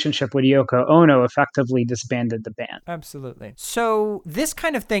relationship with Yoko Ono effectively disbanded the band. Absolutely. So this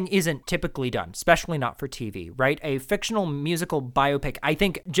kind of thing isn't typically done, especially not for TV, right? A fictional musical biopic, I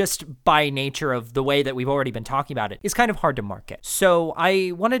think just by nature of the way that we've already been talking about it, is kind of hard to market. So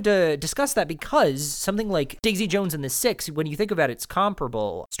I wanted to discuss that because something like Daisy Jones and the Six, when you think about its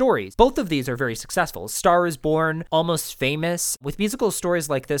comparable stories, both of these are very successful. Star is Born, Almost Famous, with musical stories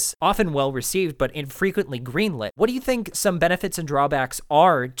like this, often well received, but infrequently greenlit. What do you think some benefits and drawbacks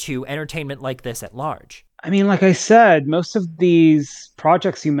are to entertainment like this at large? I mean, like I said, most of these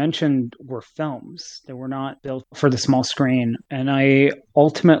projects you mentioned were films. They were not built for the small screen. And I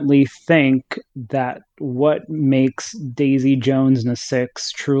ultimately think that what makes Daisy Jones and the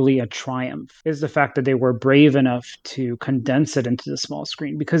Six truly a triumph is the fact that they were brave enough to condense it into the small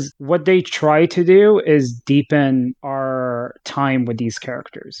screen. Because what they try to do is deepen our time with these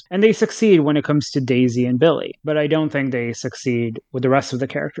characters. And they succeed when it comes to Daisy and Billy. But I don't think they succeed with the rest of the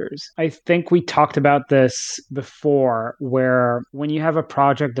characters. I think we talked about this before, where when you have a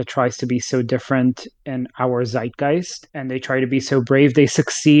project that tries to be so different in our zeitgeist and they try to be so brave, they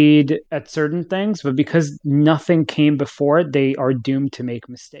succeed at certain things, but because nothing came before it, they are doomed to make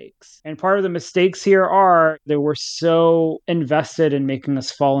mistakes. And part of the mistakes here are they were so invested in making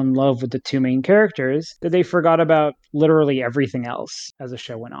us fall in love with the two main characters that they forgot about literally everything else as the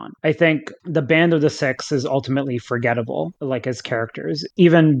show went on. I think the Band of the Six is ultimately forgettable, like as characters.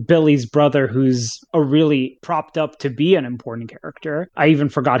 Even Billy's brother, who's a really propped up to be an important character, I even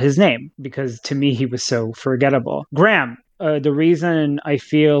forgot his name because to me he was so forgettable. Graham, the reason I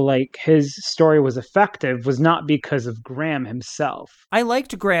feel like his story was effective was not because of Graham himself. I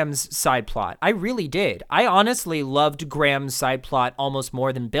liked Graham's side plot. I really did. I honestly loved Graham's side plot almost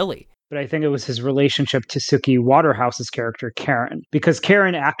more than Billy. But I think it was his relationship to Suki Waterhouse's character, Karen, because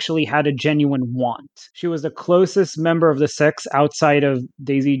Karen actually had a genuine want. She was the closest member of the Six outside of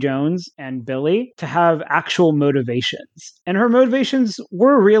Daisy Jones and Billy to have actual motivations. And her motivations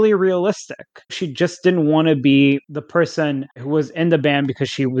were really realistic. She just didn't want to be the person who was in the band because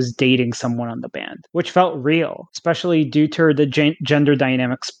she was dating someone on the band, which felt real, especially due to the gender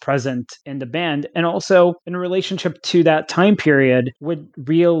dynamics present in the band and also in relationship to that time period with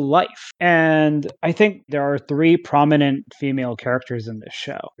real life. And I think there are three prominent female characters in this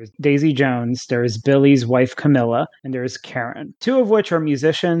show. There's Daisy Jones, there's Billy's wife Camilla, and there's Karen, two of which are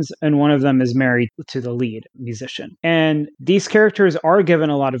musicians, and one of them is married to the lead musician. And these characters are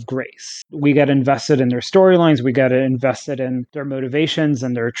given a lot of grace. We get invested in their storylines, we get invested in their motivations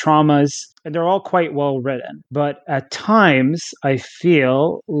and their traumas, and they're all quite well written. But at times, I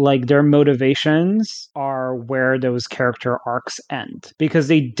feel like their motivations are where those character arcs end because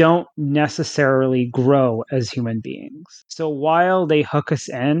they don't necessarily grow as human beings. So while they hook us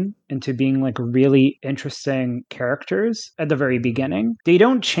in into being like really interesting characters at the very beginning, they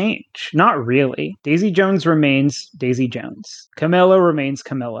don't change. Not really. Daisy Jones remains Daisy Jones. Camilla remains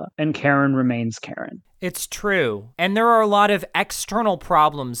Camilla. And Karen remains Karen. It's true. And there are a lot of external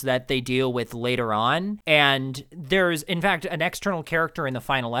problems that they deal with later on. And there's, in fact, an external character in the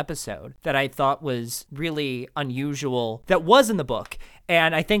final episode that I thought was really unusual that was in the book.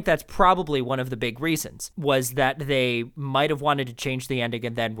 And I think that's probably one of the big reasons, was that they might have wanted to change the ending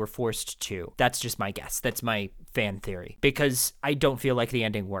and then were forced to. That's just my guess. That's my fan theory, because I don't feel like the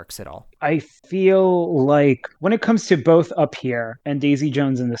ending works at all. I feel like when it comes to both Up Here and Daisy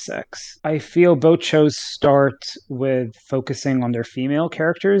Jones and the Six, I feel both shows start with focusing on their female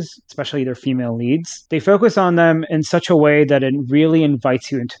characters, especially their female leads. They focus on them in such a way that it really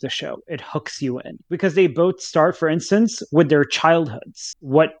invites you into the show. It hooks you in because they both start, for instance, with their childhoods,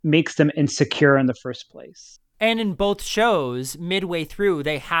 what makes them insecure in the first place. And in both shows, midway through,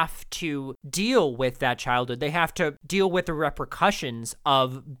 they have to deal with that childhood. They have to deal with the repercussions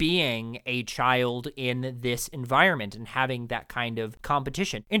of being a child in this environment and having that kind of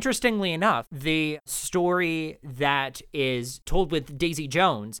competition. Interestingly enough, the story that is told with Daisy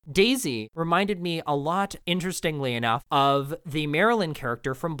Jones, Daisy reminded me a lot, interestingly enough, of the Marilyn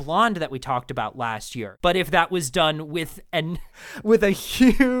character from Blonde that we talked about last year. But if that was done with a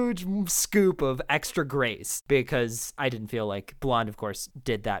huge scoop of extra grace, because I didn't feel like Blonde, of course,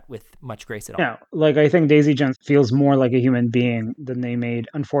 did that with much grace at all. Yeah, like I think Daisy Jones feels more like a human being than they made,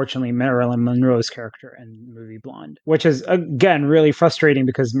 unfortunately, Marilyn Monroe's character in the movie Blonde, which is, again, really frustrating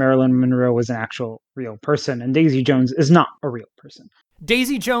because Marilyn Monroe was an actual real person and Daisy Jones is not a real person.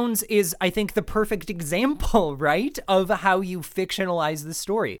 Daisy Jones is, I think, the perfect example, right, of how you fictionalize the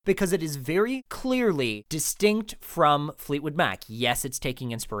story, because it is very clearly distinct from Fleetwood Mac. Yes, it's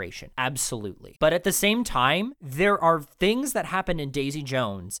taking inspiration, absolutely. But at the same time, there are things that happen in Daisy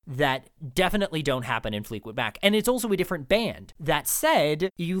Jones that definitely don't happen in Fleetwood Mac, and it's also a different band. That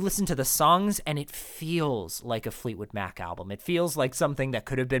said, you listen to the songs and it feels like a Fleetwood Mac album. It feels like something that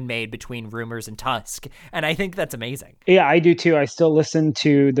could have been made between Rumors and Tusk, and I think that's amazing. Yeah, I do too. I still listen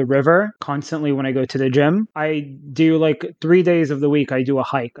to The River constantly when I go to the gym. I do like 3 days of the week, I do a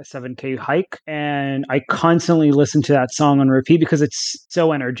hike, a 7K hike, and I constantly listen to that song on repeat because it's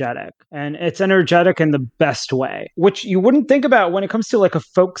so energetic. And it's energetic in the best way, which you wouldn't think about when it comes to like a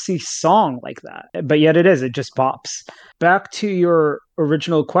folksy song like that. But yet it is, it just pops. Back to your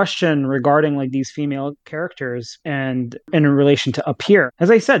original question regarding like these female characters and in relation to Up Here. As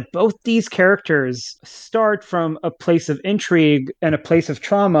I said, both these characters start from a place of intrigue and a place of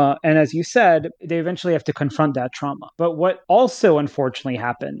trauma. And as you said, they eventually have to confront that trauma. But what also unfortunately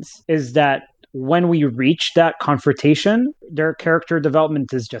happens is that when we reach that confrontation, their character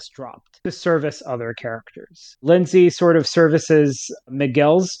development is just dropped to service other characters. Lindsay sort of services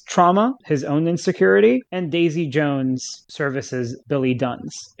Miguel's trauma, his own insecurity, and Daisy Jones services Billy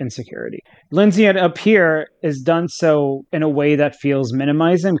Dunn's insecurity. Lindsay Up Here is done so in a way that feels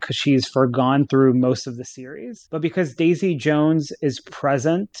minimizing because she's forgone through most of the series. But because Daisy Jones is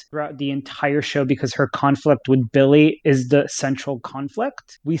present throughout the entire show because her conflict with Billy is the central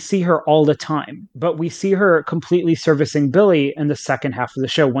conflict, we see her all the time. But we see her completely servicing Billy in the second half of the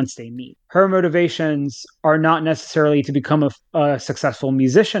show once they meet. Her motivations are not necessarily to become a successful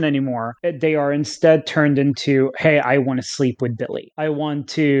musician anymore. They are instead turned into, hey, I want to sleep with Billy. I want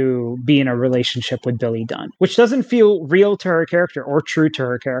to be in a relationship with Billy Dunn, which doesn't feel real to her character or true to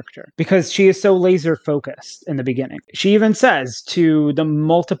her character because she is so laser focused in the beginning. She even says to the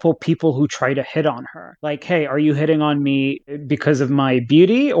multiple people who try to hit on her, like, hey, are you hitting on me because of my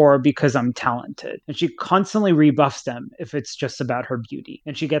beauty or because I'm talented? And she constantly rebuffs them if it's just about her beauty.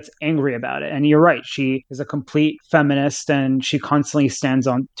 And she gets angry about it. And you're right, she is a complete feminist and she constantly stands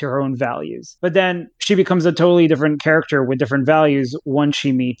on to her own values. But then she becomes a totally different character with different values once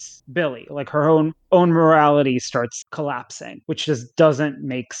she meets Billy. Like her own morality starts collapsing, which just doesn't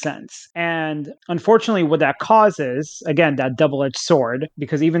make sense. And unfortunately, what that causes, again, that double-edged sword,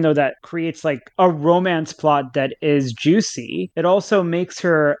 because even though that creates like a romance plot that is juicy, it also makes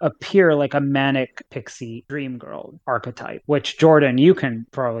her appear like a manic pixie dream girl archetype, which Jordan, you can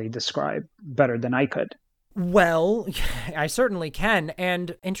probably describe better than I could. Well, I certainly can.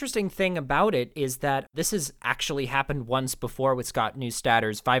 And interesting thing about it is that this has actually happened once before with Scott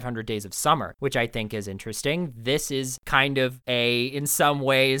Neustadter's 500 Days of Summer, which I think is interesting. This is kind of in some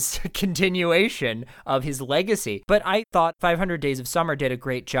ways, continuation of his legacy. But I thought 500 Days of Summer did a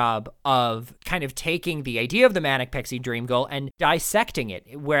great job of kind of taking the idea of the Manic Pixie Dream Girl and dissecting it,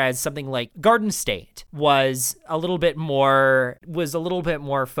 whereas something like Garden State was a little bit more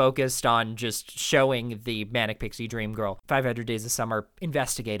focused on just showing the Manic Pixie Dream Girl. 500 Days of Summer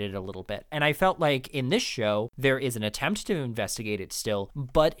investigated it a little bit. And I felt like in this show, there is an attempt to investigate it still,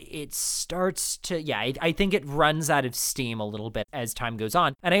 but it starts to, I think it runs out of steam a little bit as time goes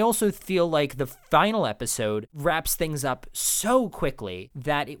on. And I also feel like the final episode wraps things up so quickly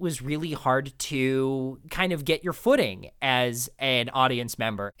that it was really hard to kind of get your footing as an audience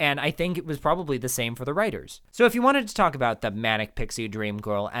member. And I think it was probably the same for the writers. So if you wanted to talk about the Manic Pixie Dream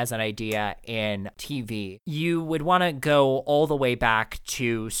Girl as an idea in TV, you would want to go all the way back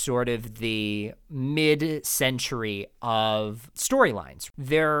to sort of the mid-century of storylines.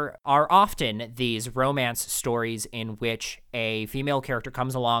 There are often these romance stories in which a female character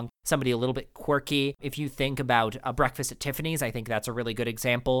comes along, somebody a little bit quirky. If you think about A Breakfast at Tiffany's, I think that's a really good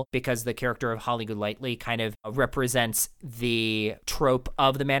example because the character of Holly Golightly kind of represents the trope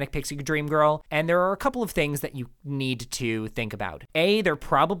of the Manic Pixie Dream Girl. And there are a couple of things that you need to think about. A, they're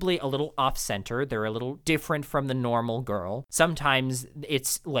probably a little off-center. They're a little different from the normal girl. Sometimes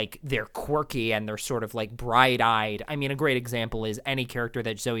it's like they're quirky and they're sort of like bright-eyed. I mean, a great example is any character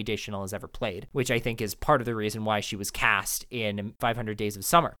that Zooey Deschanel has ever played, which I think is part of the reason why she was cast in 500 Days of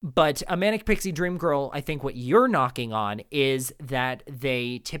Summer. But a Manic Pixie Dream Girl, I think what you're knocking on is that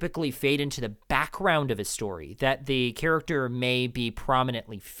they typically fade into the background of a story, that the character may be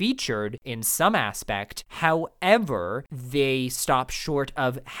prominently featured in some aspect. However, they stop short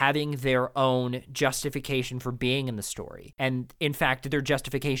of having their own justification for being in the story. And in fact, their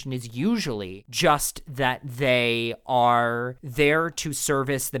justification is usually just that they are there to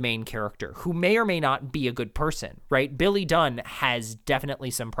service the main character, who may or may not be a good person, right? Billy Dunn has definitely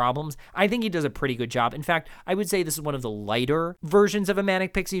some problems. I think he does a pretty good job. In fact, I would say this is one of the lighter versions of a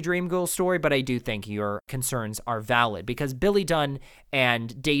Manic Pixie Dream Girl story, but I do think your concerns are valid because Billy Dunn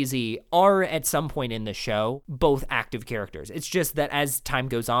and Daisy are at some point in the show both active characters. It's just that as time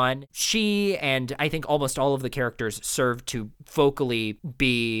goes on, she and I think almost all of the characters serve to vocally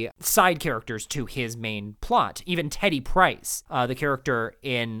be side characters to his main plot. Even Teddy Price, the character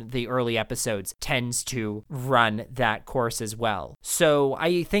in the early episodes, tends to run that course as well. So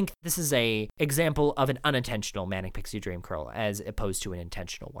I think this is a example of an unintentional Manic Pixie Dream Girl as opposed to an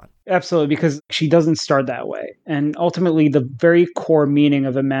intentional one. Absolutely, because she doesn't start that way. And ultimately, the very core meaning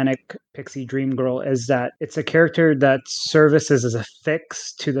of a Manic Pixie Dream Girl is that it's a character that services as a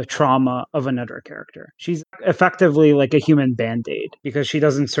fix to the trauma of another character. She's effectively like a human band-aid because she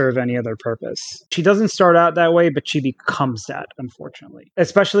doesn't serve any other purpose. She doesn't start out that way, but she becomes that, unfortunately.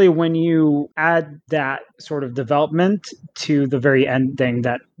 Especially when you add that sort of development to the very ending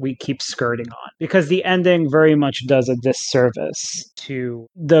that we keep skirting on. Because the ending very much does a disservice to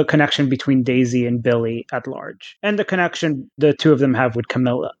the connection between Daisy and Billy at large, and the connection the two of them have with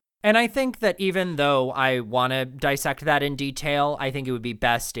Camilla. And I think that even though I want to dissect that in detail, I think it would be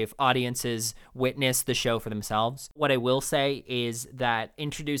best if audiences witness the show for themselves. What I will say is that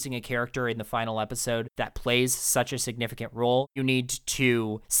introducing a character in the final episode that plays such a significant role, you need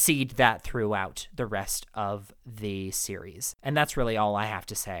to seed that throughout the rest of the series. And that's really all I have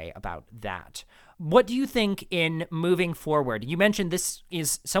to say about that. What do you think in moving forward? You mentioned this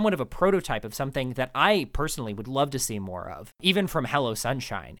is somewhat of a prototype of something that I personally would love to see more of, even from Hello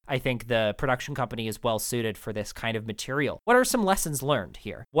Sunshine. I think the production company is well suited for this kind of material. What are some lessons learned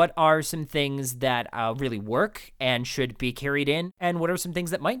here? What are some things that really work and should be carried in? And what are some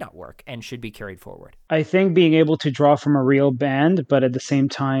things that might not work and should be carried forward? I think being able to draw from a real band, but at the same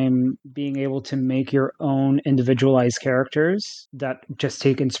time being able to make your own individualized characters that just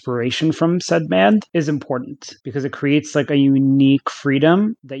take inspiration from said band is important because it creates like a unique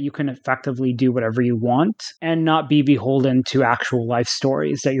freedom that you can effectively do whatever you want and not be beholden to actual life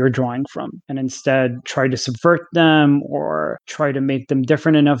stories that you're drawing from, and instead try to subvert them or try to make them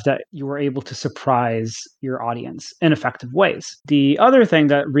different enough that you are able to surprise your audience in effective ways. The other thing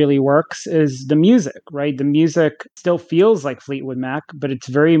that really works is the music, right? The music still feels like Fleetwood Mac, but it's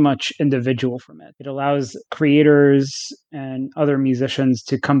very much individual from it. It allows creators and other musicians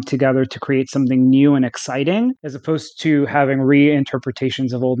to come together to create something new and exciting, as opposed to having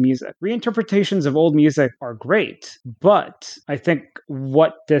reinterpretations of old music. Reinterpretations of old music are great, but I think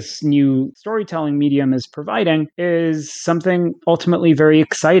what this new storytelling medium is providing is something ultimately very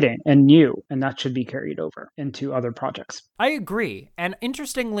exciting and new, and that should be carried over into other projects. I agree. And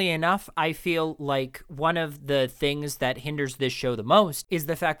interestingly enough, I feel like one of the things that hinders this show the most is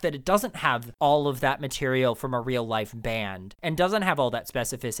the fact that it doesn't have all of that material from a real life band and doesn't have all that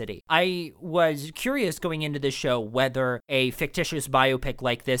specificity. I was curious going into this show whether a fictitious biopic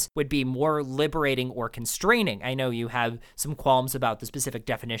like this would be more liberating or constraining. I know you have some qualms about the specific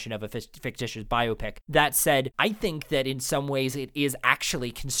definition of a fictitious biopic. That said, I think that in some ways it is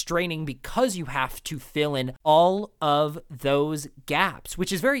actually constraining because you have to fill in all of those gaps,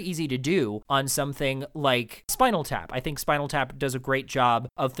 which is very easy to do on something like Spinal Tap. I think Spinal Tap does a great job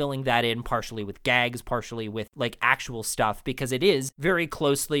of filling that in, partially with gags, partially with like actual stuff, because it is very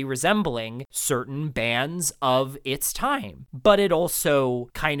closely resembling certain bands of its time. But it also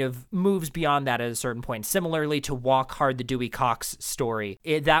kind of moves beyond that at a certain point. Similarly to Walk Hard, the Dewey Cox story,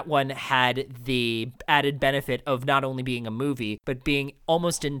 that one had the added benefit of not only being a movie, but being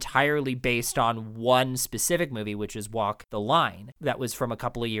almost entirely based on one specific movie, which is Walk the Line. That was from a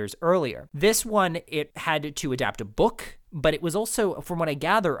couple of years earlier. This one, it had to adapt a book, but it was also, from what I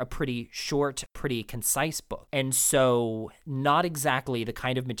gather, a pretty short, pretty concise book. And so not exactly the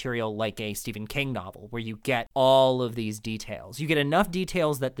kind of material like a Stephen King novel where you get all of these details. You get enough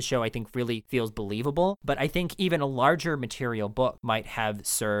details that the show, I think, really feels believable. But I think even a larger material book might have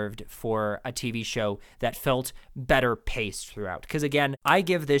served for a TV show that felt better paced throughout. Because again, I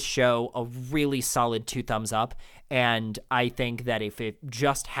give this show a really solid 2 thumbs up. And I think that if it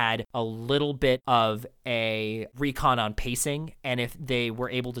just had a little bit of a recon on pacing, and if they were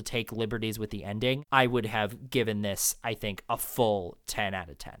able to take liberties with the ending, I would have given this, I think, a full 10 out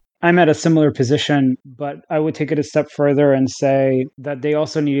of 10. I'm at a similar position, but I would take it a step further and say that they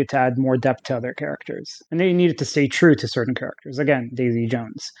also needed to add more depth to other characters. And they needed to stay true to certain characters. Again, Daisy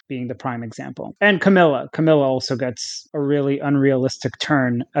Jones being the prime example. And Camilla. Camilla also gets a really unrealistic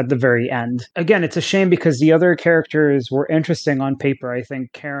turn at the very end. Again, it's a shame because the other characters were interesting on paper. I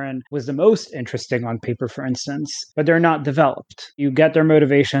think Karen was the most interesting on paper, for instance, but they're not developed. You get their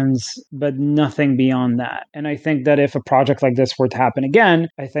motivations, but nothing beyond that. And I think that if a project like this were to happen again,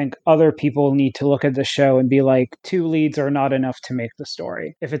 I think other people need to look at the show and be like, 2 leads are not enough to make the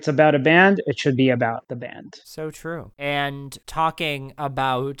story. If it's about a band, it should be about the band. So true. And talking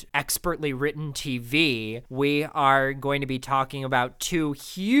about expertly written TV, we are going to be talking about 2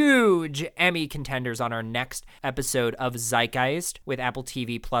 huge Emmy contenders on our next episode of Zeitgeist with Apple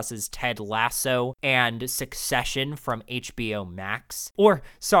TV Plus's Ted Lasso and Succession from HBO Max. Or,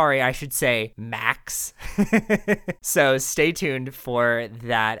 sorry, I should say Max. So stay tuned for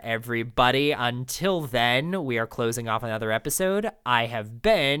that, everybody. Until then, we are closing off another episode. I have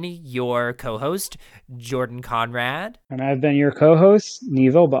been your co-host, Jordan Conrad. And I've been your co-host,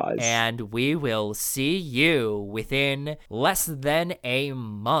 Nevo Boz. And we will see you within less than a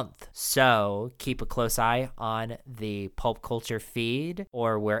month. So keep a close eye on the Pulp Culture feed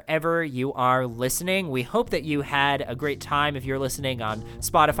or wherever you are listening. We hope that you had a great time if you're listening on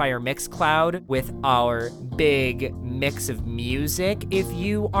Spotify or Mixcloud with our big mix of music. If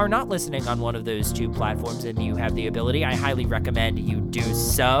you are not listening on one of those 2 platforms and you have the ability, I highly recommend you do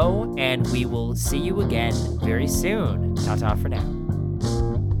so. And we will see you again very soon. Ta-ta for now.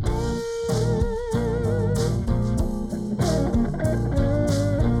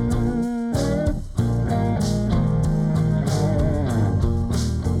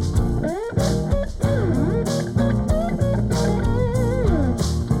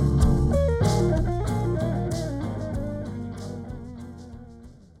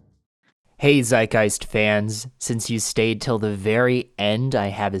 Hey Zeitgeist fans, since you stayed till the very end, I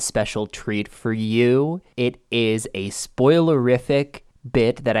have a special treat for you. It is a spoilerific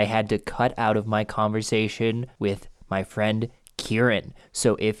bit that I had to cut out of my conversation with my friend Kieran.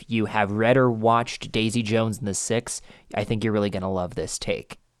 So if you have read or watched Daisy Jones and the Six, I think you're really going to love this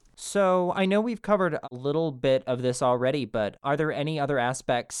take. So I know we've covered a little bit of this already, but are there any other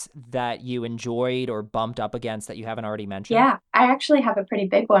aspects that you enjoyed or bumped up against that you haven't already mentioned? Yeah, I actually have a pretty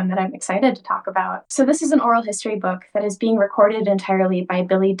big one that I'm excited to talk about. So this is an oral history book that is being recorded entirely by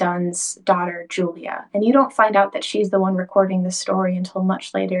Billy Dunn's daughter, Julia. And you don't find out that she's the one recording the story until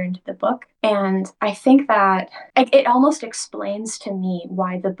much later into the book. And I think that it almost explains to me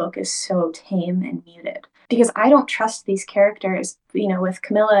why the book is so tame and muted. Because I don't trust these characters, with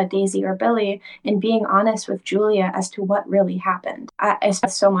Camilla, Daisy, or Billy, in being honest with Julia as to what really happened. I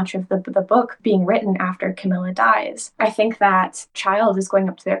spent so much of the book being written after Camilla dies. I think that child is going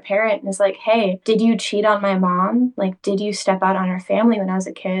up to their parent and is like, hey, did you cheat on my mom? Like, did you step out on our family when I was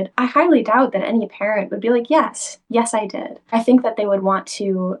a kid? I highly doubt that any parent would be like, yes, I did. I think that they would want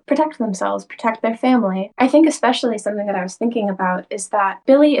to protect themselves, protect their family. I think especially something that I was thinking about is that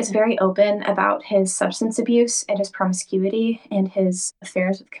Billy is very open about his substance abuse and his promiscuity and his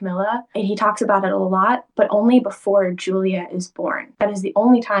affairs with Camilla. And he talks about it a lot, but only before Julia is born. That is the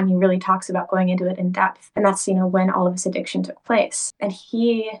only time he really talks about going into it in depth. And that's, when all of his addiction took place. And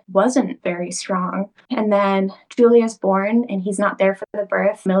he wasn't very strong. And then Julia's born and he's not there for the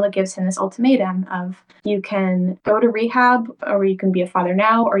birth. Camilla gives him this ultimatum of, you can go to rehab or you can be a father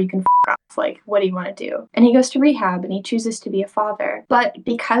now or you can off. Like, what do you want to do? And he goes to rehab and he chooses to be a father. But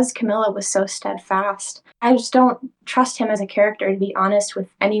because Camilla was so steadfast, I just don't trust him as a character to be honest with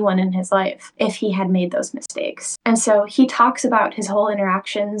anyone in his life if he had made those mistakes. And so he talks about his whole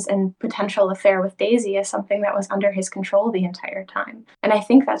interactions and potential affair with Daisy as something that was under his control the entire time. And I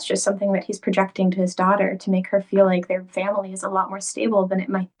think that's just something that he's projecting to his daughter to make her feel like their family is a lot more stable than it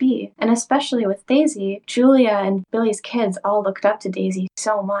might be. And especially with Daisy, Julia and Billy's kids all looked up to Daisy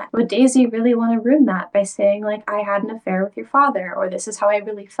so much. Would Daisy really want to ruin that by saying, like, I had an affair with your father, or this is how I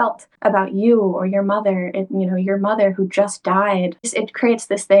really felt about you or your mother, your mother who just died? It creates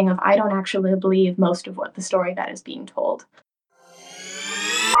this thing of, I don't actually believe most of what the story that is being told.